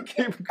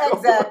 Keep going.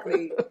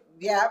 Exactly.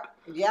 Yep.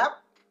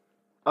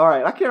 All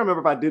right. I can't remember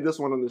if I did this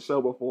one on the show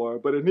before,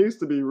 but it needs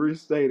to be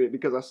restated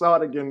because I saw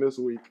it again this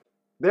week.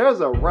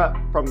 There's a rep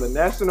from the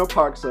National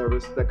Park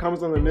Service that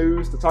comes on the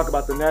news to talk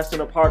about the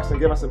national parks and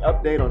give us an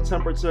update on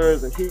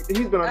temperatures. And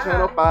he's been on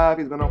Channel 5,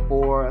 he's been on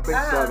 4, I think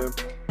 7.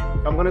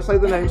 I'm going to say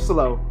the name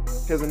slow.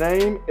 His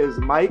name is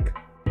Mike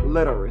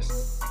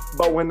Litterist.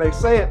 But when they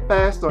say it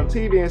fast on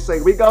TV and say,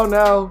 we go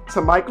now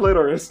to Mike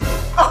Litterist.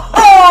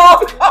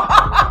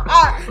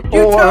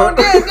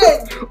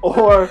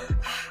 Or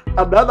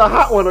another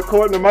hot one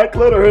according to Mike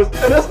Litterist.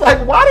 And it's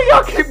like, why do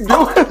y'all keep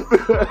doing this?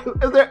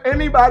 Is there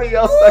anybody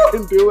else that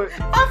can do it?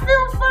 I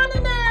feel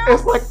funny now.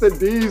 It's like the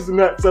D's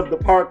nuts of the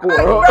park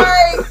world.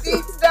 Right,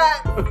 D's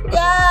nuts.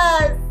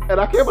 Yes. And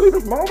I can't believe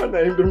his mama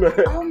named him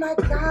that. Oh my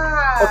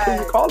God. Or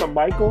can you call him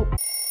Michael?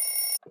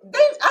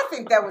 I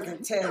think that was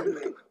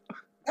intended.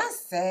 That's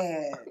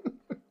sad.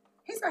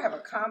 He's gonna have a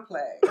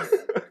complex.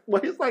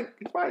 Well, he's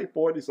probably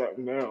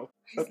 40-something now.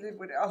 He's lived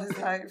with it all his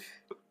life.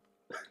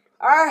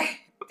 All right,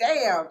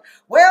 damn.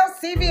 Well,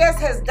 CVS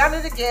has done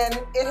it again.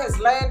 It has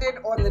landed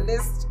on the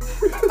list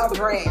of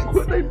brands.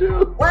 What they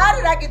do? Why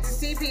did I get to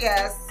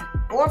CVS,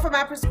 going for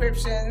my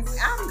prescriptions?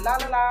 I'm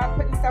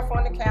putting stuff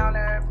on the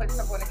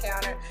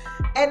counter,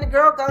 and the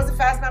girl goes to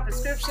fax my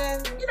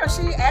prescription. You know,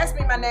 she asked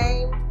me my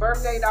name,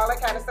 birthday, all that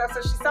kind of stuff.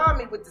 So she saw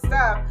me with the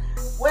stuff.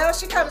 Well,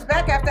 she comes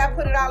back after I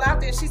put it all out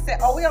there. She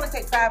said, oh, we only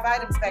take 5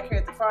 items back here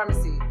at the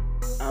pharmacy.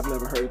 I've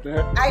never heard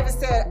that. I even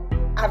said,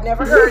 I've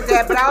never heard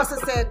that, but I also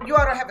said, you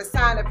ought to have a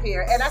sign up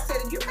here. And I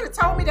said, you could have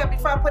told me that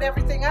before I put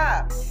everything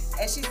up.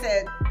 And she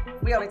said,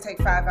 we only take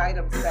 5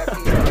 items back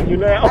here. You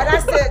know? And I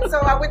said, so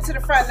I went to the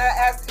front and I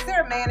asked, is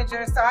there a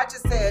manager? So I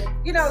just said,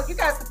 you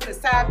guys can put a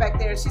sign back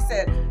there. And she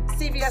said,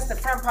 CVS, the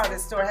front part of the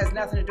store, has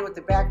nothing to do with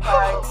the back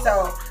part.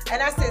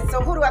 And I said,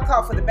 so who do I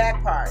call for the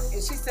back part?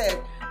 And she said,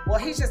 well,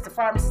 he's just the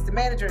pharmacist. The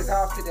manager is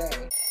off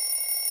today.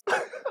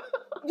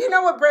 You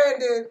know what,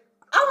 Brandon?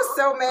 I was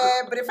so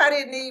mad, but if I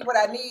didn't need what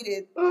I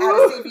needed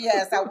out of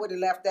CVS, I would have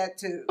left that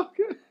too.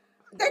 Okay.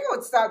 They're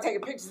going to start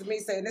taking pictures of me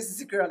saying, this is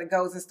a girl that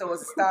goes in stores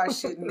and starts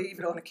shit and leave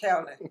it on the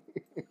counter.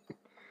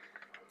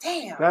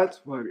 Damn. That's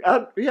funny.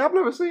 I've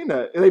never seen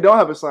that. They don't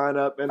have a sign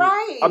up. And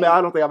right. I mean,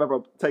 I don't think I've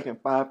ever taken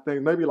 5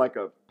 things. Maybe like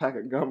a pack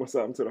of gum or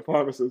something to the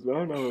pharmacist, but I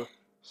don't know.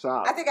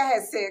 Shop. I think I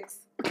had 6.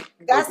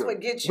 That's what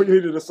gets you. We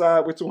need to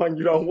decide which one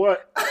you don't want.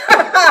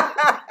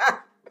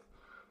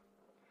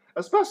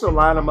 A special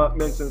line-em-up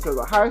mentions there's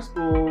a high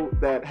school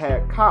that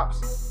had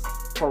cops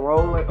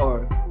patrolling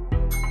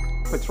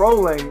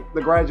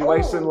the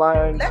graduation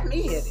line let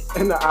me hit it.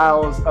 in the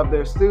aisles of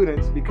their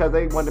students because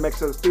they wanted to make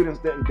sure the students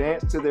didn't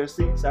dance to their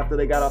seats after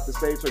they got off the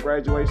stage for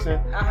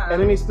graduation.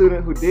 And any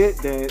student who did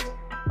dance,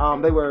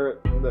 they were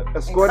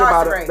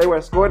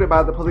escorted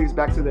by the police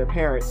back to their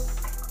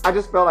parents. I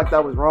just felt like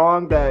that was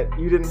wrong, that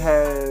you didn't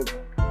have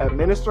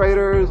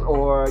administrators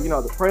or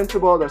the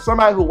principal, there's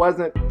somebody who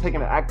wasn't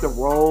taking an active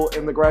role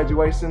in the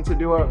graduation to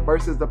do it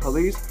versus the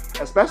police,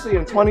 especially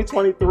in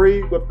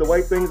 2023 with the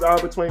way things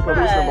are between police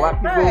and black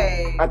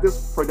people at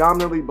this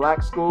predominantly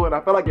black school. And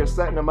I feel like you're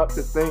setting them up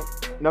to think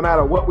no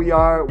matter what we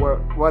are,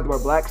 whether we're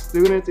black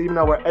students, even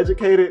though we're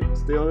educated,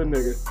 still a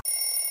nigga.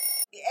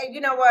 And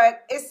you know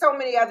what, it's so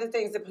many other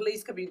things the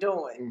police could be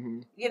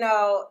doing.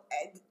 That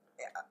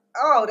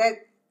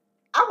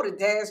I would have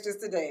danced just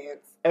to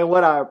dance. And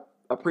what I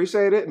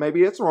appreciated,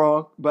 maybe it's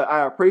wrong, but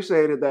I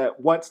appreciated that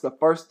once the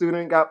first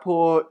student got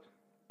pulled,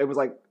 it was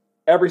like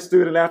every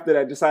student after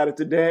that decided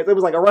to dance. It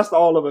was like arrest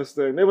all of us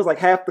then. It was like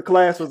half the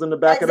class was in the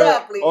back of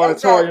the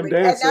auditorium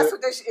dancing. And that's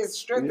what this is,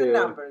 strength in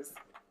numbers.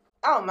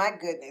 Oh my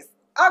goodness.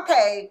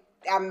 Okay,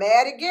 I'm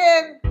mad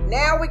again.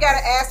 Now we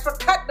gotta ask for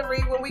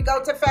cutlery when we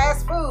go to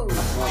fast food.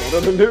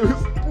 On the news.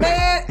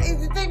 Man,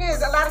 the thing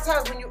is, a lot of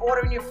times when you're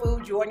ordering your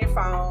food, you're on your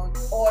phone,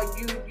 or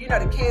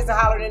the kids are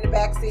hollering in the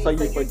backseat, so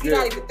you're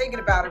not even thinking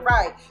about it,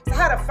 right? So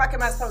how the fuck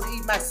am I supposed to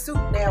eat my soup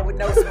now with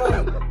no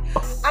spoon?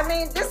 I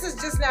mean, this is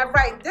just not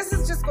right. This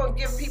is just going to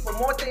give people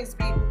more things to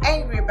be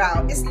angry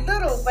about. It's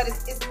little, but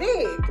it's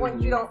big when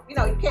you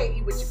can't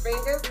eat with your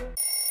fingers.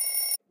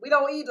 We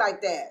don't eat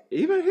like that.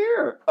 Even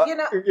here.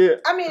 Yeah.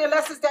 I mean,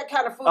 unless it's that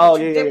kind of food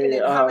you're dipping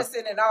in hummus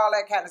and all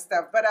that kind of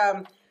stuff. But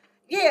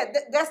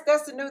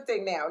that's the new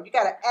thing now. You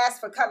got to ask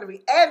for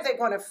cutlery, and they're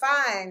going to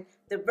find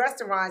the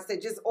restaurants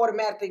that just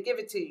automatically give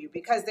it to you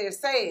because they're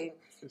saying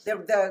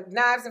the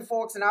knives and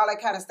forks and all that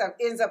kind of stuff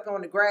ends up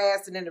on the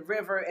grass and in the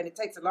river, and it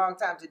takes a long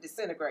time to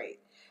disintegrate.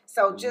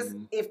 So just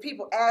if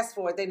people ask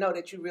for it, they know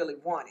that you really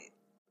want it.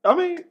 I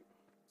mean,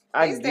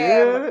 I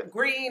get it.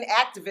 Green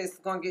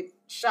activists going to get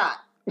shot.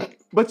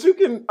 But you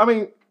can,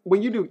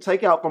 when you do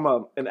takeout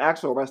from an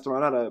actual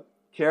restaurant, not a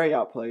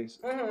carry-out place,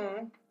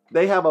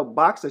 they have a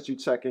box that you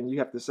check and you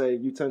have to say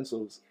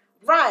utensils.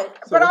 Right.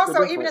 So but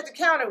also, even at the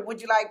counter,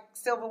 would you like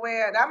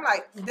silverware? And I'm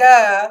like,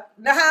 duh.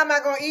 Now how am I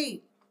going to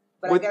eat?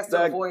 But I guess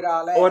to avoid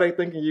all that. Or they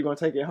thinking you're going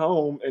to take it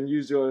home and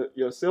use your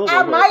silverware.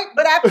 I might,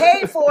 but I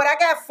paid for it. I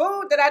got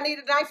food that I need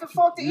a knife and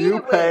fork to eat it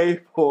with. You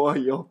paid for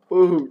your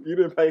food. You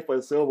didn't pay for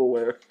the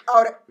silverware.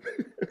 Oh,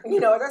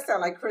 that sounds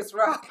like Chris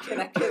Rock.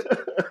 Can I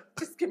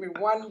just give me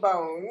one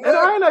bone? And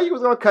I didn't know you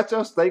was going to cut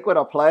your steak with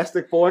a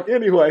plastic fork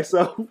anyway,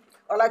 so...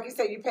 Or like you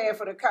said, you paying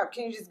for the cup.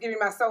 Can you just give me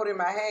my soda in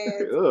my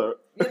hand?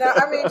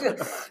 I mean,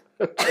 just...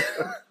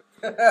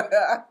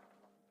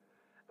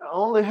 I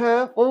only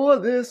have 4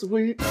 this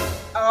week.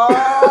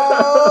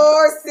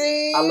 Oh,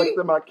 see? I looked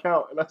at my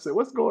count and I said,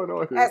 what's going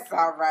on here? That's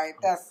all right.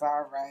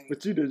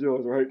 But you did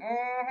yours, right?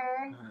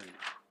 Mm-hmm. Right.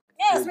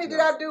 Yes, me, did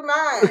I do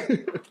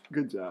mine?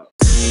 Good job.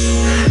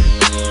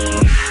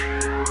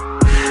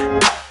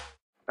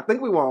 I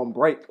think we were on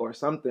break or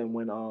something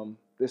when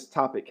this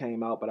topic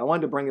came out, but I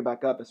wanted to bring it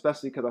back up,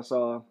 especially because I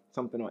saw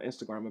something on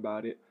Instagram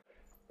about it.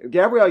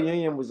 Gabrielle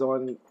Union was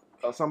on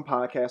some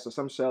podcast or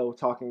some show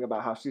talking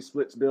about how she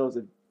splits bills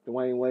with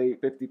Dwayne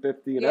Wade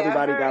 50-50, and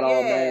everybody got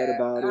all mad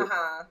about it.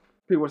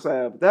 People were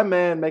saying, that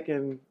man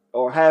making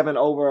or having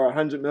over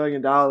 $100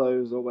 million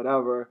or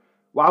whatever,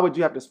 why would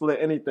you have to split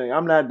anything?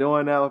 I'm not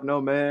doing that with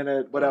no man,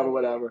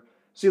 whatever.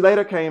 She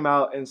later came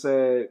out and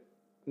said,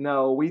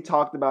 no, we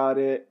talked about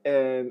it,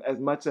 and as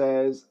much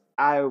as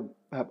I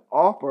have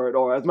offered,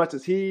 or as much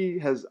as he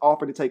has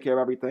offered to take care of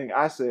everything,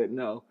 I said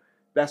no.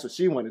 That's what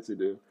she wanted to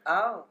do.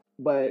 Oh.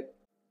 But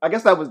I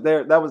guess that was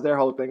their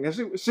whole thing. And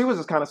she was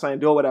just kind of saying,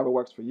 do whatever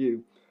works for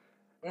you.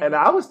 Mm-hmm. And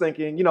I was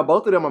thinking,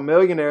 both of them are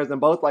millionaires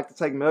and both like to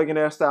take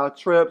millionaire-style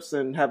trips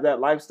and have that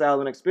lifestyle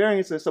and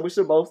experiences, so we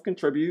should both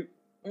contribute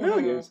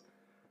millions. Mm-hmm.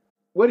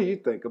 What do you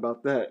think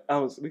about that?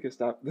 We can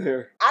stop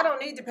there. I don't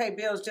need to pay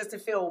bills just to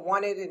feel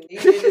wanted and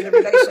needed in a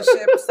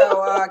relationship.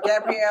 So,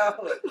 Gabrielle,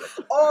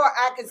 or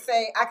I could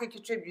say I could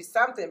contribute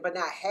something, but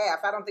not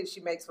half. I don't think she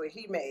makes what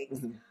he makes.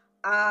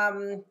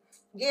 Mm-hmm.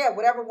 Yeah,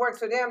 whatever works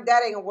for them,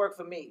 that ain't gonna work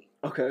for me.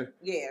 Okay.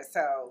 Yeah.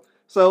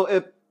 So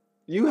if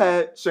you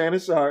had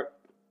Shannon Sharp,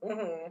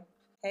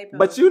 hey,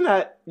 but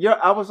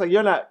I would say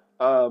you're not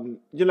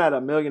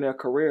a millionaire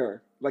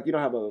career. Like you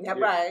don't have a. Yeah,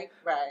 right.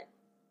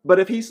 But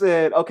if he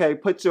said, okay,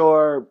 put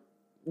your,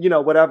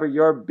 whatever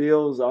your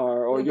bills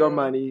are or your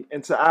money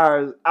into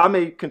ours, I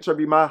may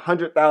contribute my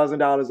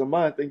 $100,000 a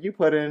month and you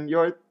put in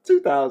your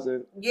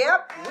 $2,000.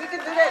 Yep, we can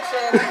do that,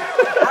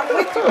 Shannon. I'm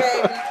with you,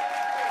 baby.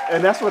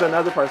 And that's what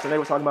another person, they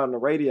were talking about on the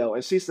radio.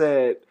 And she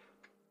said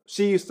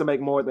she used to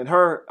make more than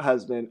her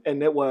husband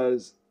and it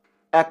was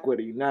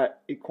equity, not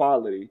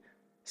equality.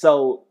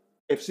 So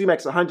if she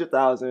makes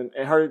 $100,000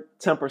 and her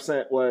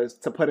 10% was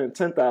to put in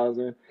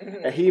 $10,000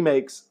 and he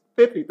makes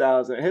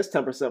 $50,000 and his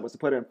 10% was to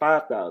put in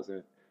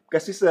 $5,000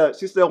 because she said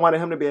she still wanted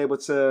him to be able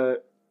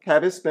to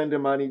have his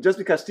spending money. Just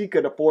because she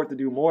could afford to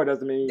do more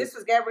doesn't mean. This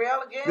was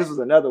Gabrielle again? This was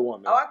another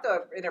woman. Oh, I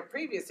thought in her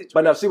previous situation.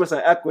 But no, she was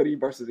saying equity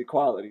versus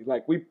equality.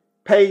 Like we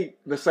pay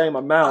the same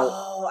amount.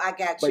 Oh, I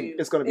got you.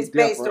 It's going to be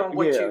different. It's based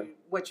on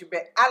what you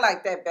bet. I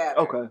like that better.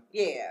 Okay.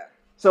 Yeah.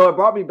 So it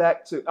brought me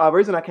back to the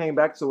reason I came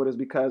back to it is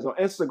because on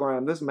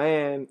Instagram this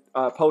man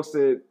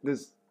posted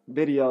this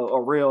video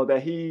or reel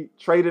that he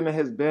traded in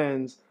his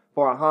Benz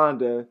for a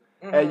Honda,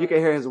 and you can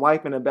hear his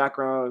wife in the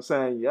background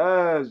saying,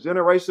 yes,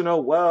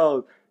 generational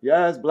wealth,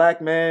 yes,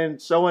 black men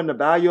showing the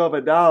value of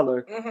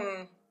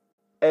 $1.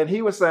 And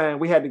he was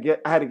saying I had to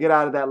get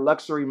out of that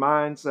luxury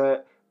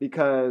mindset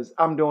because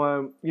I'm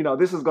doing,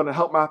 this is going to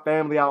help my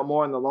family out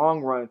more in the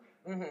long run.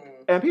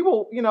 And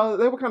people, they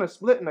were kind of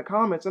split in the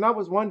comments, and I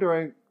was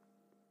wondering,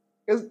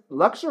 is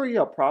luxury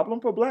a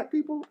problem for black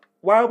people?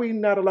 Why are we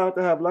not allowed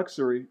to have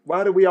luxury?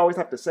 Why do we always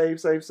have to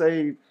save,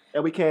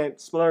 and we can't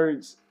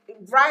splurge?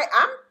 Right,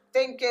 I'm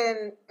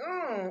thinking,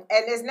 and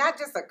it's not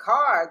just a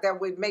car that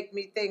would make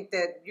me think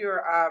that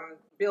you're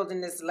building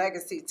this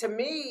legacy. To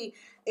me,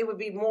 it would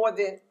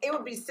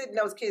be sitting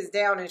those kids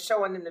down and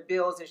showing them the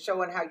bills and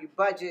showing how you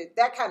budget.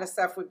 That kind of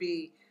stuff would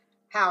be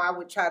how I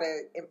would try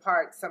to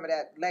impart some of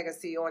that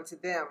legacy onto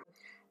them.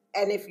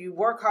 And if you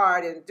work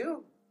hard and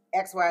do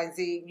X, Y, and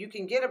Z, you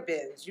can get a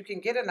Benz, you can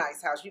get a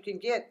nice house, you can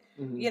get,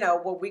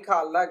 what we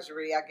call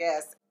luxury, I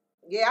guess.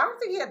 Yeah, I don't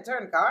think he had to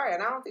turn the car,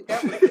 and I don't think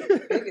that was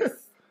the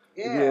biggest.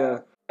 Yeah.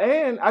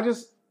 And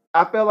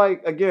I feel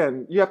like,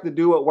 again, you have to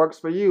do what works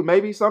for you.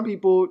 Maybe some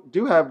people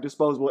do have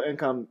disposable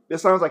income. It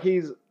sounds like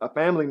he's a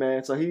family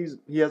man, so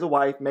he has a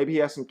wife. Maybe he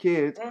has some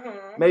kids.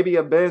 Maybe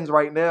a Benz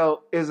right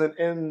now isn't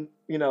in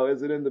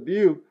the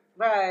view.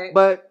 Right.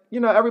 But,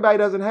 everybody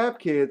doesn't have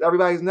kids.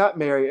 Everybody's not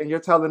married. And you're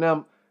telling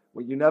them,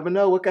 well, you never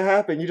know what could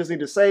happen. You just need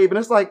to save. And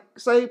it's like,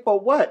 save for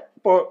what?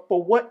 For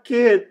what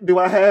kid do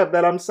I have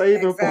that I'm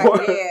saving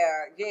for?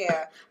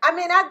 Yeah. I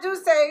mean, I do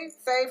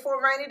save for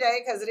a rainy day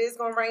because it is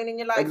going to rain in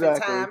your life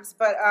at times.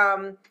 But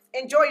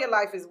enjoy your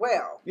life as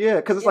well. Yeah,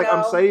 because it's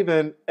I'm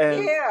saving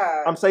and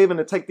I'm saving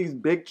to take these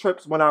big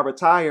trips when I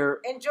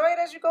retire. Enjoy it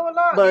as you go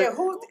along. But,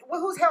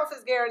 whose health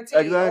is guaranteed?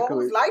 Exactly.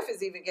 Or whose life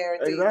is even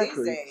guaranteed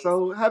these days?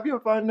 So have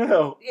your fun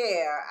now.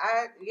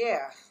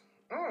 Yeah.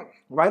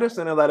 Write us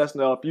in and let us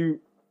know if you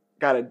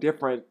got a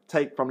different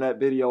take from that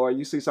video or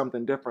you see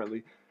something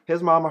differently,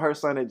 his mama, her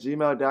son at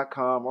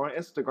gmail.com or on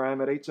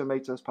Instagram at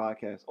HMHS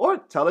Podcast. Or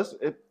tell us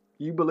if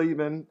you believe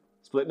in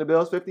splitting the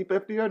bills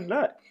 50-50 or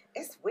not.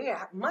 It's weird.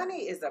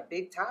 Money is a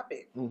big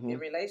topic in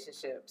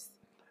relationships.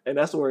 And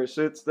that's where it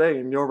should stay,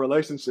 in your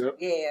relationship.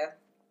 Yeah,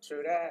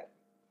 true that.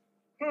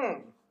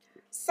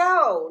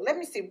 So, let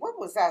me see. What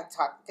was I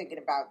thinking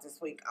about this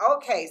week?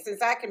 Okay,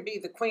 since I can be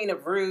the queen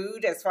of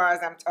rude, as far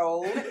as I'm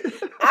told,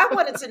 I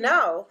wanted to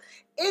know,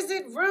 is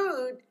it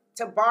rude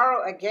to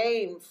borrow a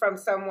game from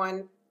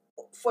someone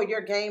for your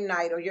game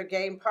night or your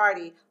game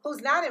party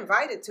who's not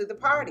invited to the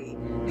party?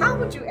 How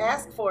would you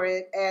ask for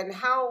it, and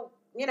how,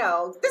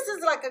 this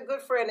is like a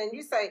good friend, and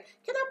you say,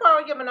 can I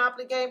borrow your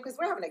Monopoly game? Because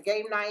we're having a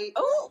game night.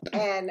 Oh.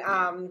 And,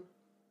 on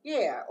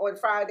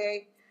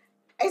Friday.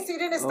 And see,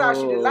 then it starts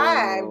you to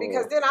lie,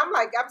 because then I'm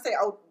saying,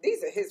 oh,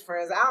 these are his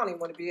friends. I don't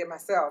even want to be it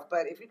myself.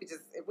 But if we could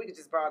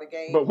just borrow the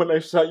game. But when they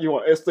shot you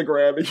on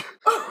Instagram,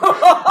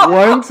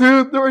 1,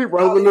 2, 3,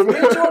 brothers and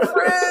mutual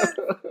friends.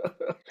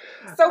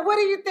 So what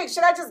do you think?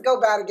 Should I just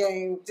go buy the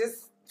game?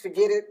 Just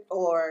forget it,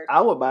 or I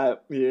would buy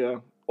it, yeah,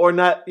 or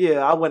not?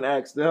 Yeah, I wouldn't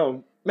ask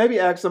them. Maybe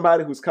ask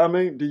somebody who's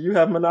coming. Do you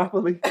have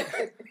Monopoly?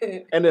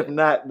 And if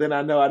not, then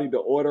I know I need to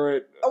order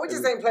it. Oh, we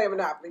just ain't playing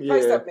Monopoly.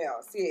 Play something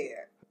else.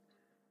 Yeah.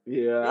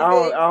 Yeah,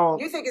 I don't.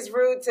 You think it's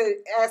rude to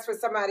ask for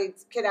somebody,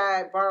 can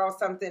I borrow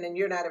something, and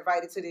you're not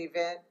invited to the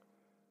event?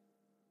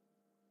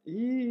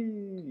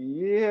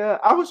 Yeah,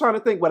 I was trying to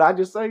think, but I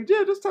just say,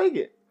 yeah, just take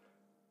it.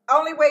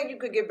 Only way you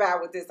could get by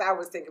with this, I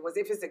was thinking, was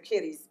if it's a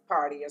kiddies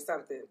party or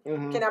something.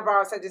 Mm-hmm. Can I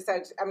borrow such and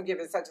such? I'm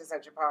giving such and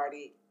such a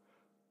party.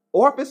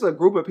 Or if it's a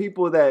group of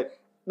people that,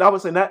 I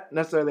would say not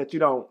necessarily that you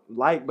don't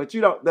like, but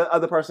the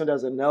other person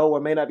doesn't know or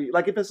may not be,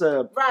 like if it's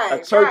a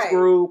church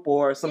group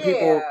or some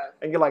people,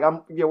 and you're like,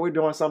 we're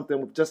doing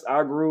something with just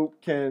our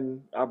group,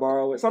 can I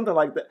borrow it? Something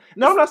like that.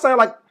 No, I'm not saying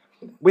like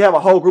we have a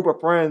whole group of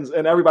friends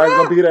and everybody's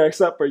going to be there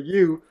except for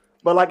you.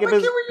 But like if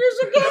it's... Can we use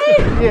your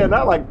game? Yeah,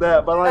 not like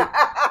that. But like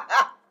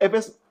if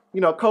it's,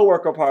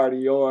 coworker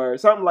party or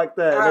something like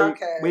that.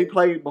 Okay. We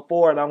played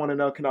before and I want to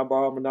know, can I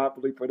borrow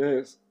Monopoly for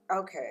this?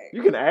 Okay.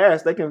 You can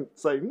ask. They can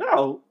say,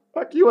 no,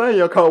 fuck you and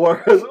your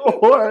coworkers.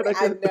 Or they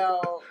can, I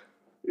know.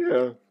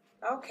 Yeah.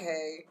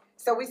 Okay.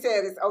 So we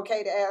said it's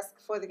okay to ask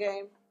for the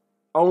game?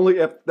 Only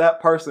if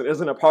that person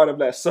isn't a part of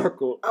that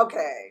circle.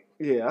 Okay.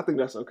 Yeah, I think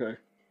that's okay.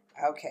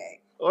 Okay.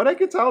 Or they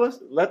can tell us.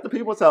 Let the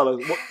people tell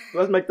us.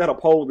 Let's make that a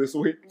poll this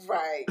week.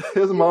 Right.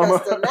 His mama.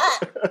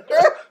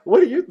 What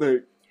do you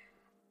think?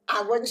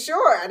 I wasn't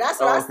sure. And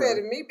that's what I said.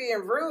 And me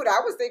being rude,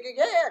 I was thinking,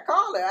 yeah,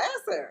 call her,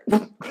 ask her.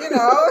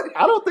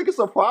 I don't think it's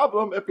a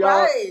problem if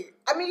y'all... Right.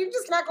 I mean, you're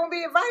just not going to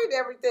be invited to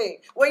everything.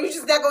 Well, you're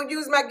just not going to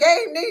use my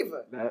game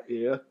neither.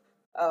 Yeah.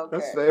 Okay.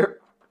 That's fair.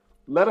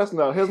 Let us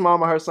know. His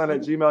mama, her son at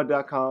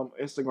gmail.com,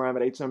 Instagram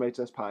at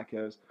HMHS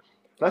Podcast.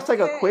 Let's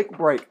take a quick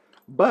break.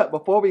 But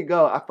before we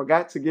go, I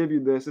forgot to give you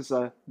this. It's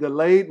a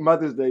delayed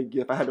Mother's Day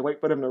gift. I had to wait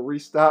for them to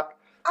restock.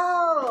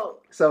 Oh.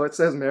 So it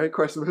says Merry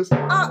Christmas.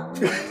 Oh.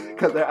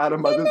 Because they're out of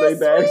Mother's Day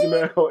bags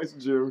now. It's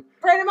June.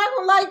 Brandon, am I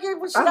going to like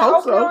it? Should I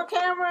open it on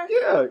camera?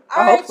 Yeah.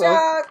 I hope so.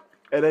 Y'all.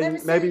 And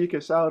then maybe you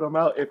can shout them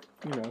out if,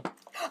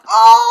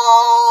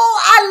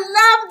 Oh, I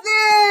love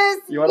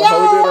this. You want to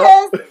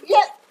hold it up?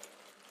 Yes.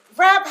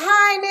 Rap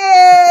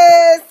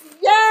Highness.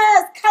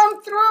 Yes.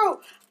 Come through.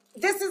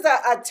 This is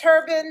a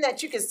turban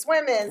that you can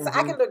swim in. So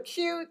I can look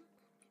cute.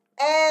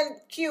 And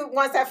cute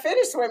once I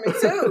finish swimming,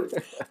 too.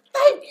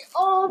 Thank you.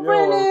 Oh,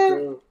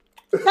 Brennan.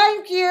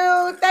 Thank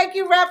you. Thank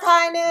you, Rap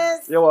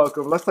Highness. You're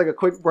welcome. Let's take a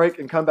quick break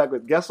and come back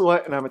with Guess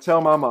What? And I'm going to tell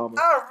my mama.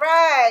 All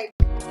right.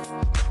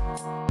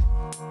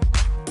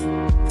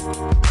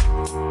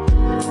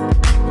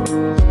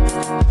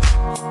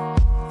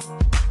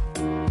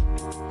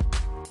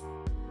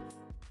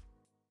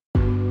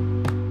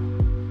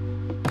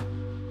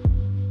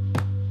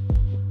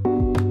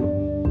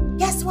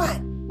 Guess what?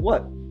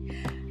 What?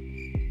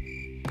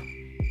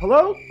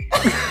 Hello?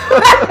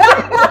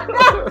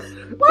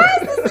 Why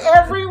is this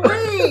every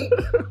week?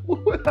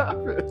 What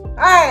happened? All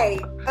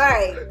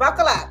right,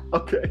 buckle up.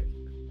 Okay.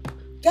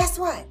 Guess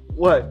what?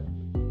 What?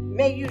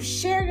 May you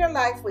share your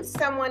life with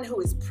someone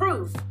who is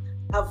proof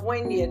of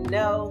when you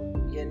know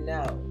you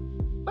know.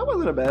 That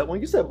wasn't a bad one.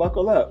 You said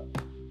buckle up.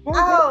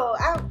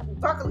 I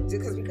buckled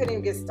because we couldn't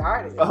even get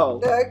started. Oh.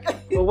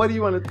 Well, what do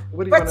you want to?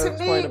 But to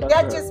me,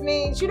 that just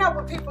means,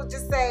 when people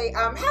just say,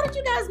 "How did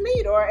you guys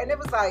meet?" And it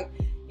was like,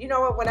 you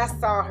know what? When I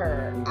saw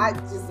her, I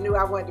just knew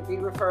I wanted to be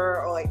with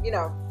her, or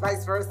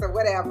vice versa,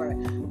 whatever.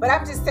 But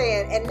I'm just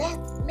saying, and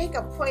that make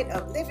a point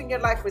of living your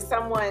life with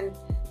someone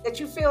that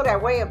you feel that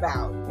way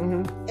about,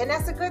 and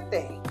that's a good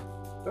thing.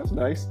 That's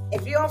nice.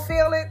 If you don't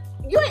feel it,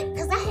 you ain't.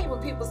 Because I hate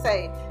when people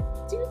say,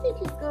 "Do you think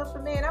he's good for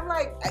me?" And I'm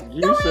like,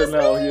 you should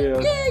know, Yeah,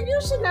 you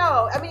should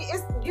know. I mean,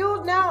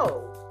 you'll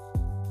know.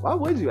 Why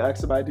would you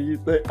ask somebody? Do you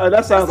think? Oh,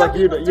 that sounds like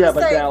you have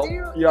a doubt.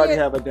 You already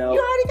have a doubt.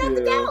 You already got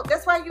the doubt.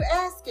 That's why you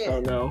asking.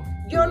 Oh no.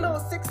 Your little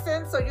sixth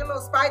sense or your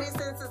little spidey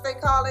sense, as they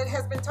call it,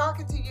 has been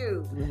talking to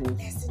you.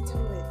 Listen to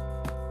it.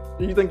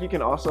 Do you think you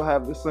can also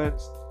have the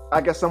sense?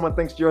 I guess someone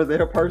thinks you're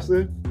their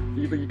person.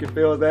 Do you think you can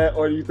feel that,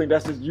 or do you think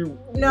that's just you?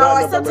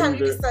 No, sometimes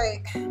you can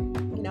say,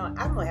 I'm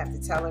gonna have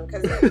to tell him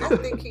because I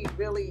think he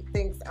really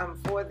thinks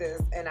I'm for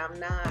this and I'm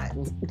not.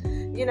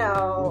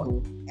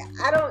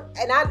 I don't,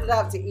 and I'd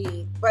love to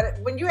eat,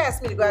 but when you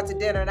ask me to go out to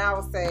dinner, and I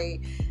will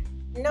say,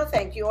 no,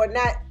 thank you, or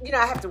not.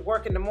 I have to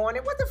work in the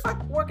morning. What the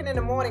fuck, working in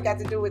the morning got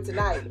to do with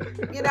tonight?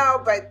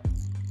 But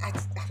I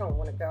don't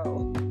want to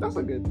go. That's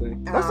a good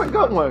thing. That's a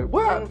good one.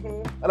 What?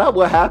 And that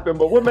what happened,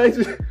 but what made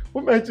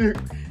you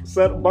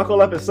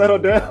buckle up and settle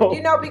down?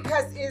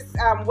 Because it's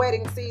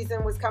wedding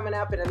season was coming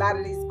up, and a lot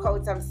of these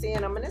quotes I'm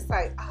seeing them, and it's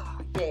like, oh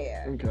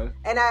yeah. Okay.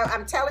 And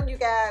I'm telling you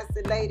guys,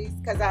 the ladies,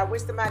 because I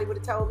wish somebody would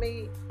have told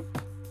me.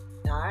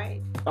 All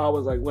right. I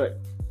was like, what?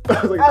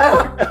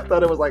 I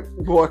thought it was like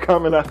more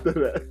coming after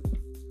that.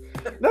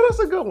 No, that's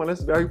a good one.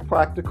 It's very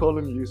practical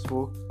and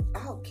useful.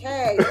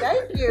 Okay,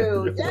 thank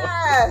you.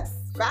 Yes,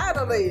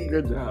 finally.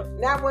 Good job.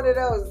 Not one of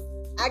those.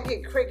 I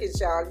get crickets,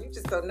 y'all. You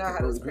just don't know how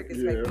those crickets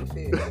make me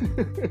feel.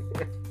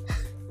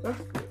 That's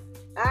good.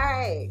 All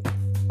right.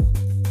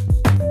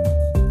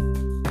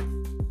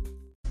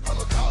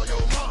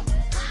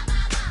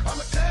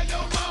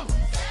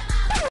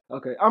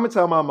 Okay, I'm gonna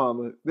tell my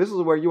mama. This is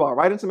where you are.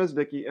 Write into Miss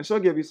Vicky, and she'll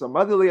give you some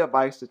motherly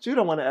advice that you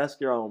don't want to ask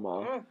your own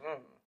mom.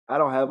 Mm-hmm. I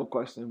don't have a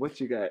question.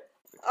 What you got?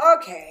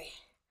 Okay.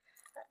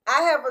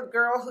 I have a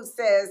girl who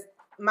says,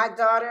 my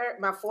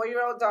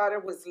 4-year-old daughter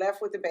was left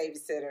with a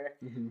babysitter.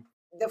 Mm-hmm.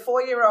 The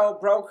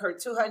 4-year-old broke her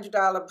 $200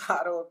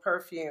 bottle of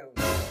perfume.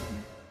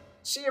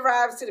 She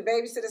arrives to the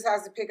babysitter's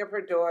house to pick up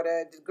her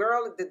daughter.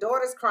 The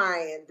daughter's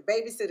crying. The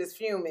babysitter's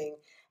fuming.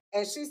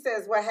 And she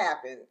says, what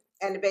happened?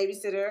 And the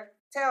babysitter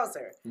tells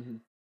her. Mm-hmm.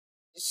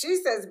 She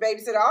says, the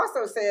babysitter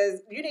also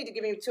says, you need to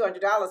give me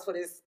 $200 for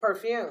this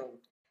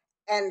perfume.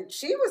 And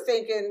she was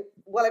thinking,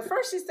 well, at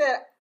first she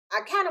said, I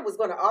kind of was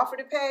going to offer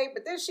to pay,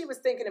 but then she was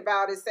thinking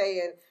about it,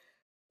 saying,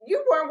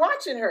 you weren't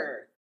watching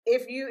her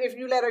if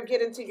you let her get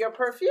into your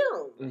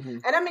perfume. Mm-hmm.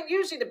 And I mean,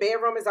 usually the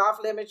bedroom is off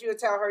limits. You'll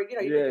tell her, you can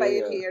play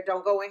it here,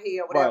 don't go in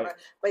here, whatever. Right.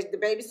 But the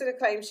babysitter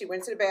claims she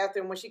went to the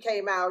bathroom. When she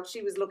came out,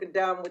 she was looking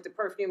dumb with the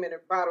perfume in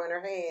her bottle in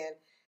her hand,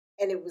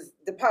 and it was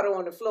the puddle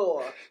on the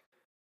floor.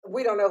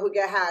 We don't know how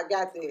it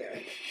got there,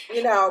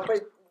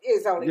 but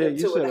it's only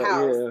two in the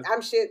house. Yeah. I'm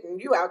shitting.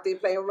 You out there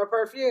playing with my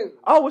perfume.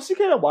 Oh, well, she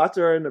can't watch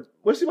her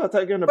was she about to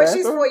take her in the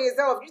bathroom? But she's 4 years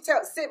old. If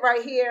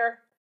you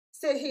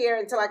sit here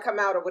until I come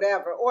out or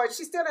whatever. Or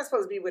she's still not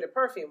supposed to be where the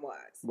perfume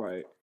was.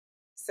 Right.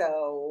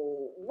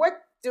 So what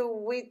do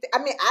we, I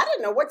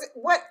didn't know what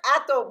I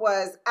thought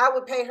was I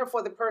would pay her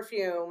for the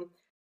perfume,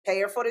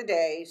 pay her for the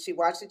day. She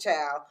watched the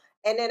child.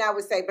 And then I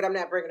would say, but I'm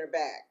not bringing her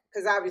back.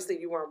 Because obviously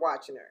you weren't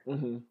watching her.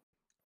 Mm-hmm.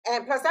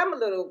 And plus, I'm a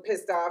little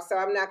pissed off, so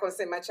I'm not going to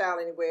send my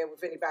child anywhere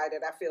with anybody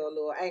that I feel a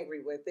little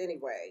angry with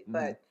anyway. Mm-hmm.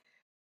 But,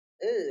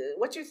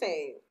 what you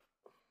think?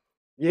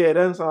 Yeah, it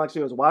doesn't sound like she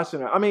was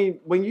watching her. I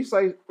mean, when you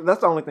say, that's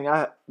the only pause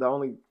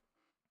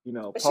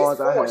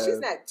I have. She's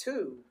not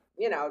 2.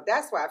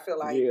 That's why I feel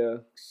like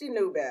she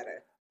knew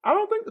better. I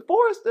don't think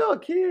 4 is still a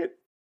kid.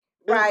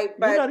 Right,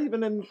 but... You're not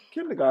even in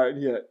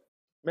kindergarten yet.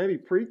 Maybe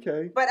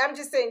pre-K. But I'm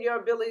just saying your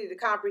ability to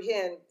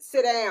comprehend,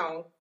 sit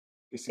down,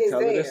 is she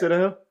telling her to sit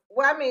down?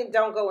 Well,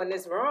 don't go in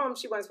this room.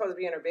 She wasn't supposed to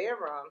be in her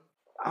bedroom.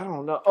 I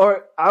don't know.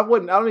 Or I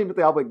don't even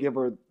think I would give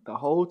her the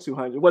whole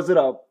 200. Was it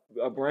a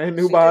brand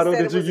new bottle?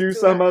 Did you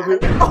use some of it?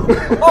 It's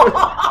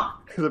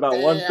about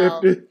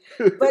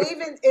 $150. But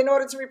even in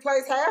order to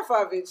replace half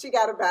of it, she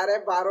got to buy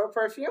that bottle of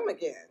perfume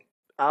again.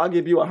 I'll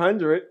give you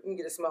 100. You can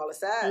get a smaller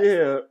size.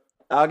 Yeah.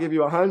 I'll give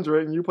you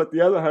 100 and you put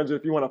the other 100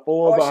 if you want a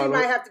full bottle. Or she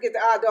might have to get the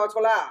Eau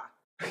d'Atoile.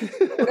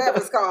 Whatever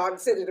it's called,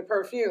 instead of the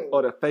perfume.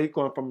 Or the fake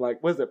one from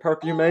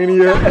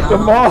Perfumania at the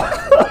mall.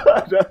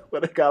 That's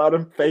where they got all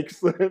them fake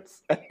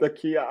scents at the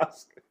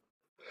kiosk.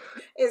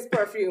 It's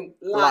perfume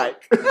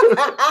like.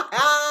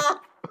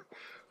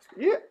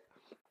 Yeah.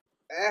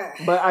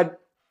 But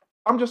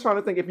I'm just trying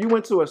to think, if you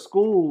went to a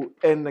school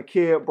and the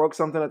kid broke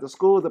something at the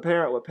school, the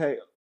parent would pay.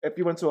 If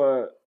you went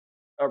to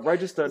a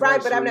registered right,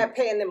 nursery, but I'm not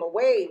paying them a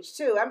wage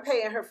too. I'm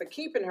paying her for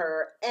keeping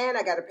her, and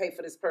I got to pay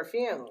for this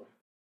perfume.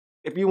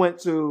 If you went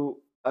to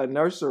a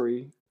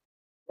nursery,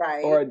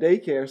 right, or a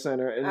daycare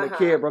center, and the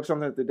kid broke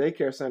something at the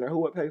daycare center, who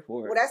would pay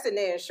for it? Well, that's in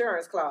their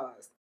insurance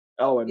clause.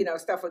 Oh, and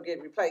stuff will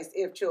get replaced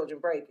if children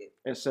break it.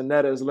 And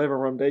Shanetta's living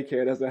room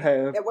daycare doesn't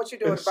have. And what you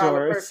doing about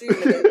a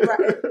perfume?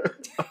 Right?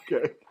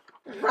 Okay.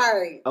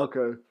 Right.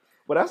 Okay.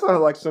 Well, that sounds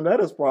like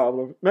Shanetta's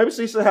problem. Maybe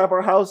she should have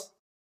her house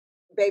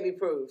baby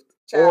proof.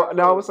 Or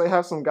now I would say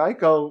have some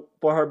Geico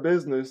for her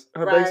business,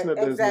 her basement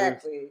business.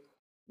 Exactly.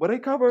 Will they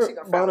cover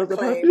bottles of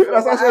perfume?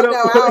 I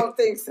don't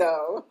think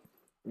so.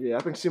 Yeah,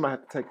 I think she might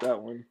have to take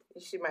that one.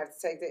 She might have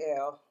to take the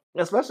L.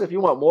 Especially if you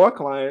want more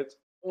clients.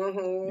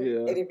 Mm-hmm.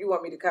 Yeah. And if you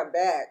want me to come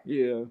back.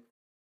 Yeah.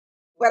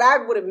 But I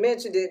would have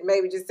mentioned it,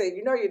 maybe just say,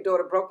 your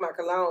daughter broke my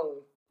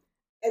cologne.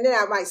 And then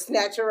I might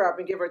snatch her up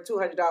and give her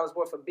 $200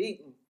 worth of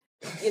beating.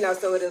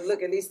 So it'll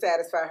look at least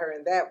satisfy her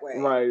in that way.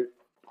 Right.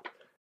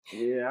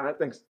 Yeah, I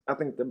think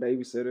the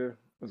babysitter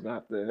was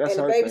not the. That's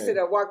and her the babysitter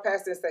thing. Walk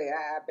past and say,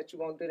 I bet you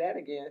won't do that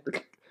again.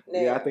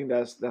 Now, yeah, I think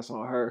that's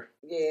on her.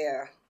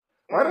 Yeah.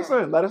 Write us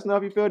in. Let us know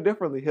if you feel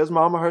differently. His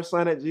mama, her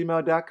son at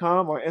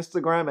gmail.com or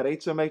Instagram at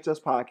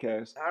HMHS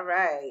Podcast. All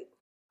right.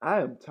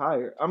 I am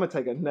tired. I'm going to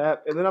take a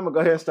nap, and then I'm going to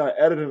go ahead and start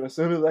editing as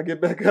soon as I get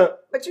back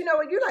up. But you know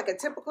what? You're like a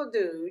typical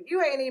dude.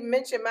 You ain't even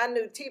mentioned my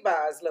new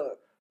T-Bars look.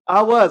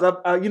 I was.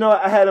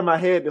 I had in my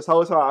head this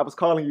whole time I was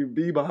calling you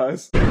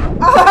B-Bars. And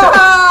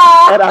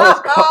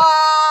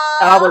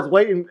I was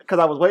waiting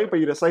for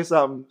you to say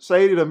something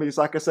shady to me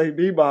so I could say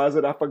B-Bars,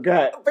 and I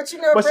forgot. But you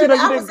know, I was in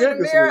the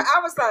mirror. I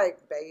was like,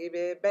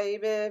 baby, baby,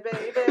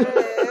 baby,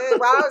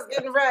 while I was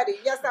getting ready.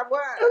 Yes, I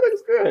was. That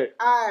looks good.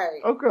 All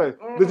right. Okay.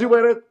 Mm-hmm.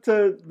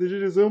 Did you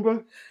do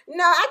Zumba?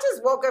 No, I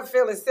just woke up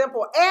feeling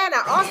simple. And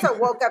I also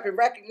woke up and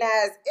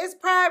recognized it's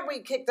Pride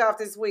Week kicked off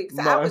this week.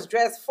 So I was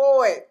dressed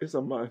for it. It's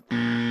a month.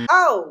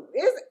 Oh,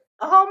 is it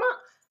a whole month?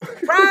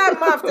 Pride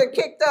month that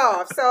kicked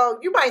off. So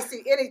you might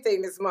see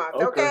anything this month,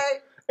 okay?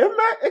 It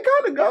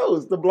kind of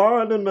goes. The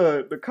blonde and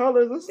the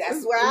colors.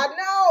 That's where I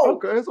know.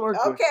 Okay, it's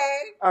working. Okay.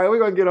 All right, we're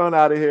going to get on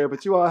out of here.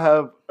 But you all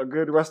have a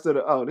good rest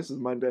of this is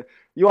Monday.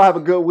 You all have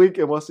a good week,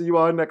 and we'll see you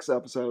all next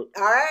episode.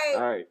 All right.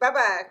 All right.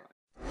 Bye-bye.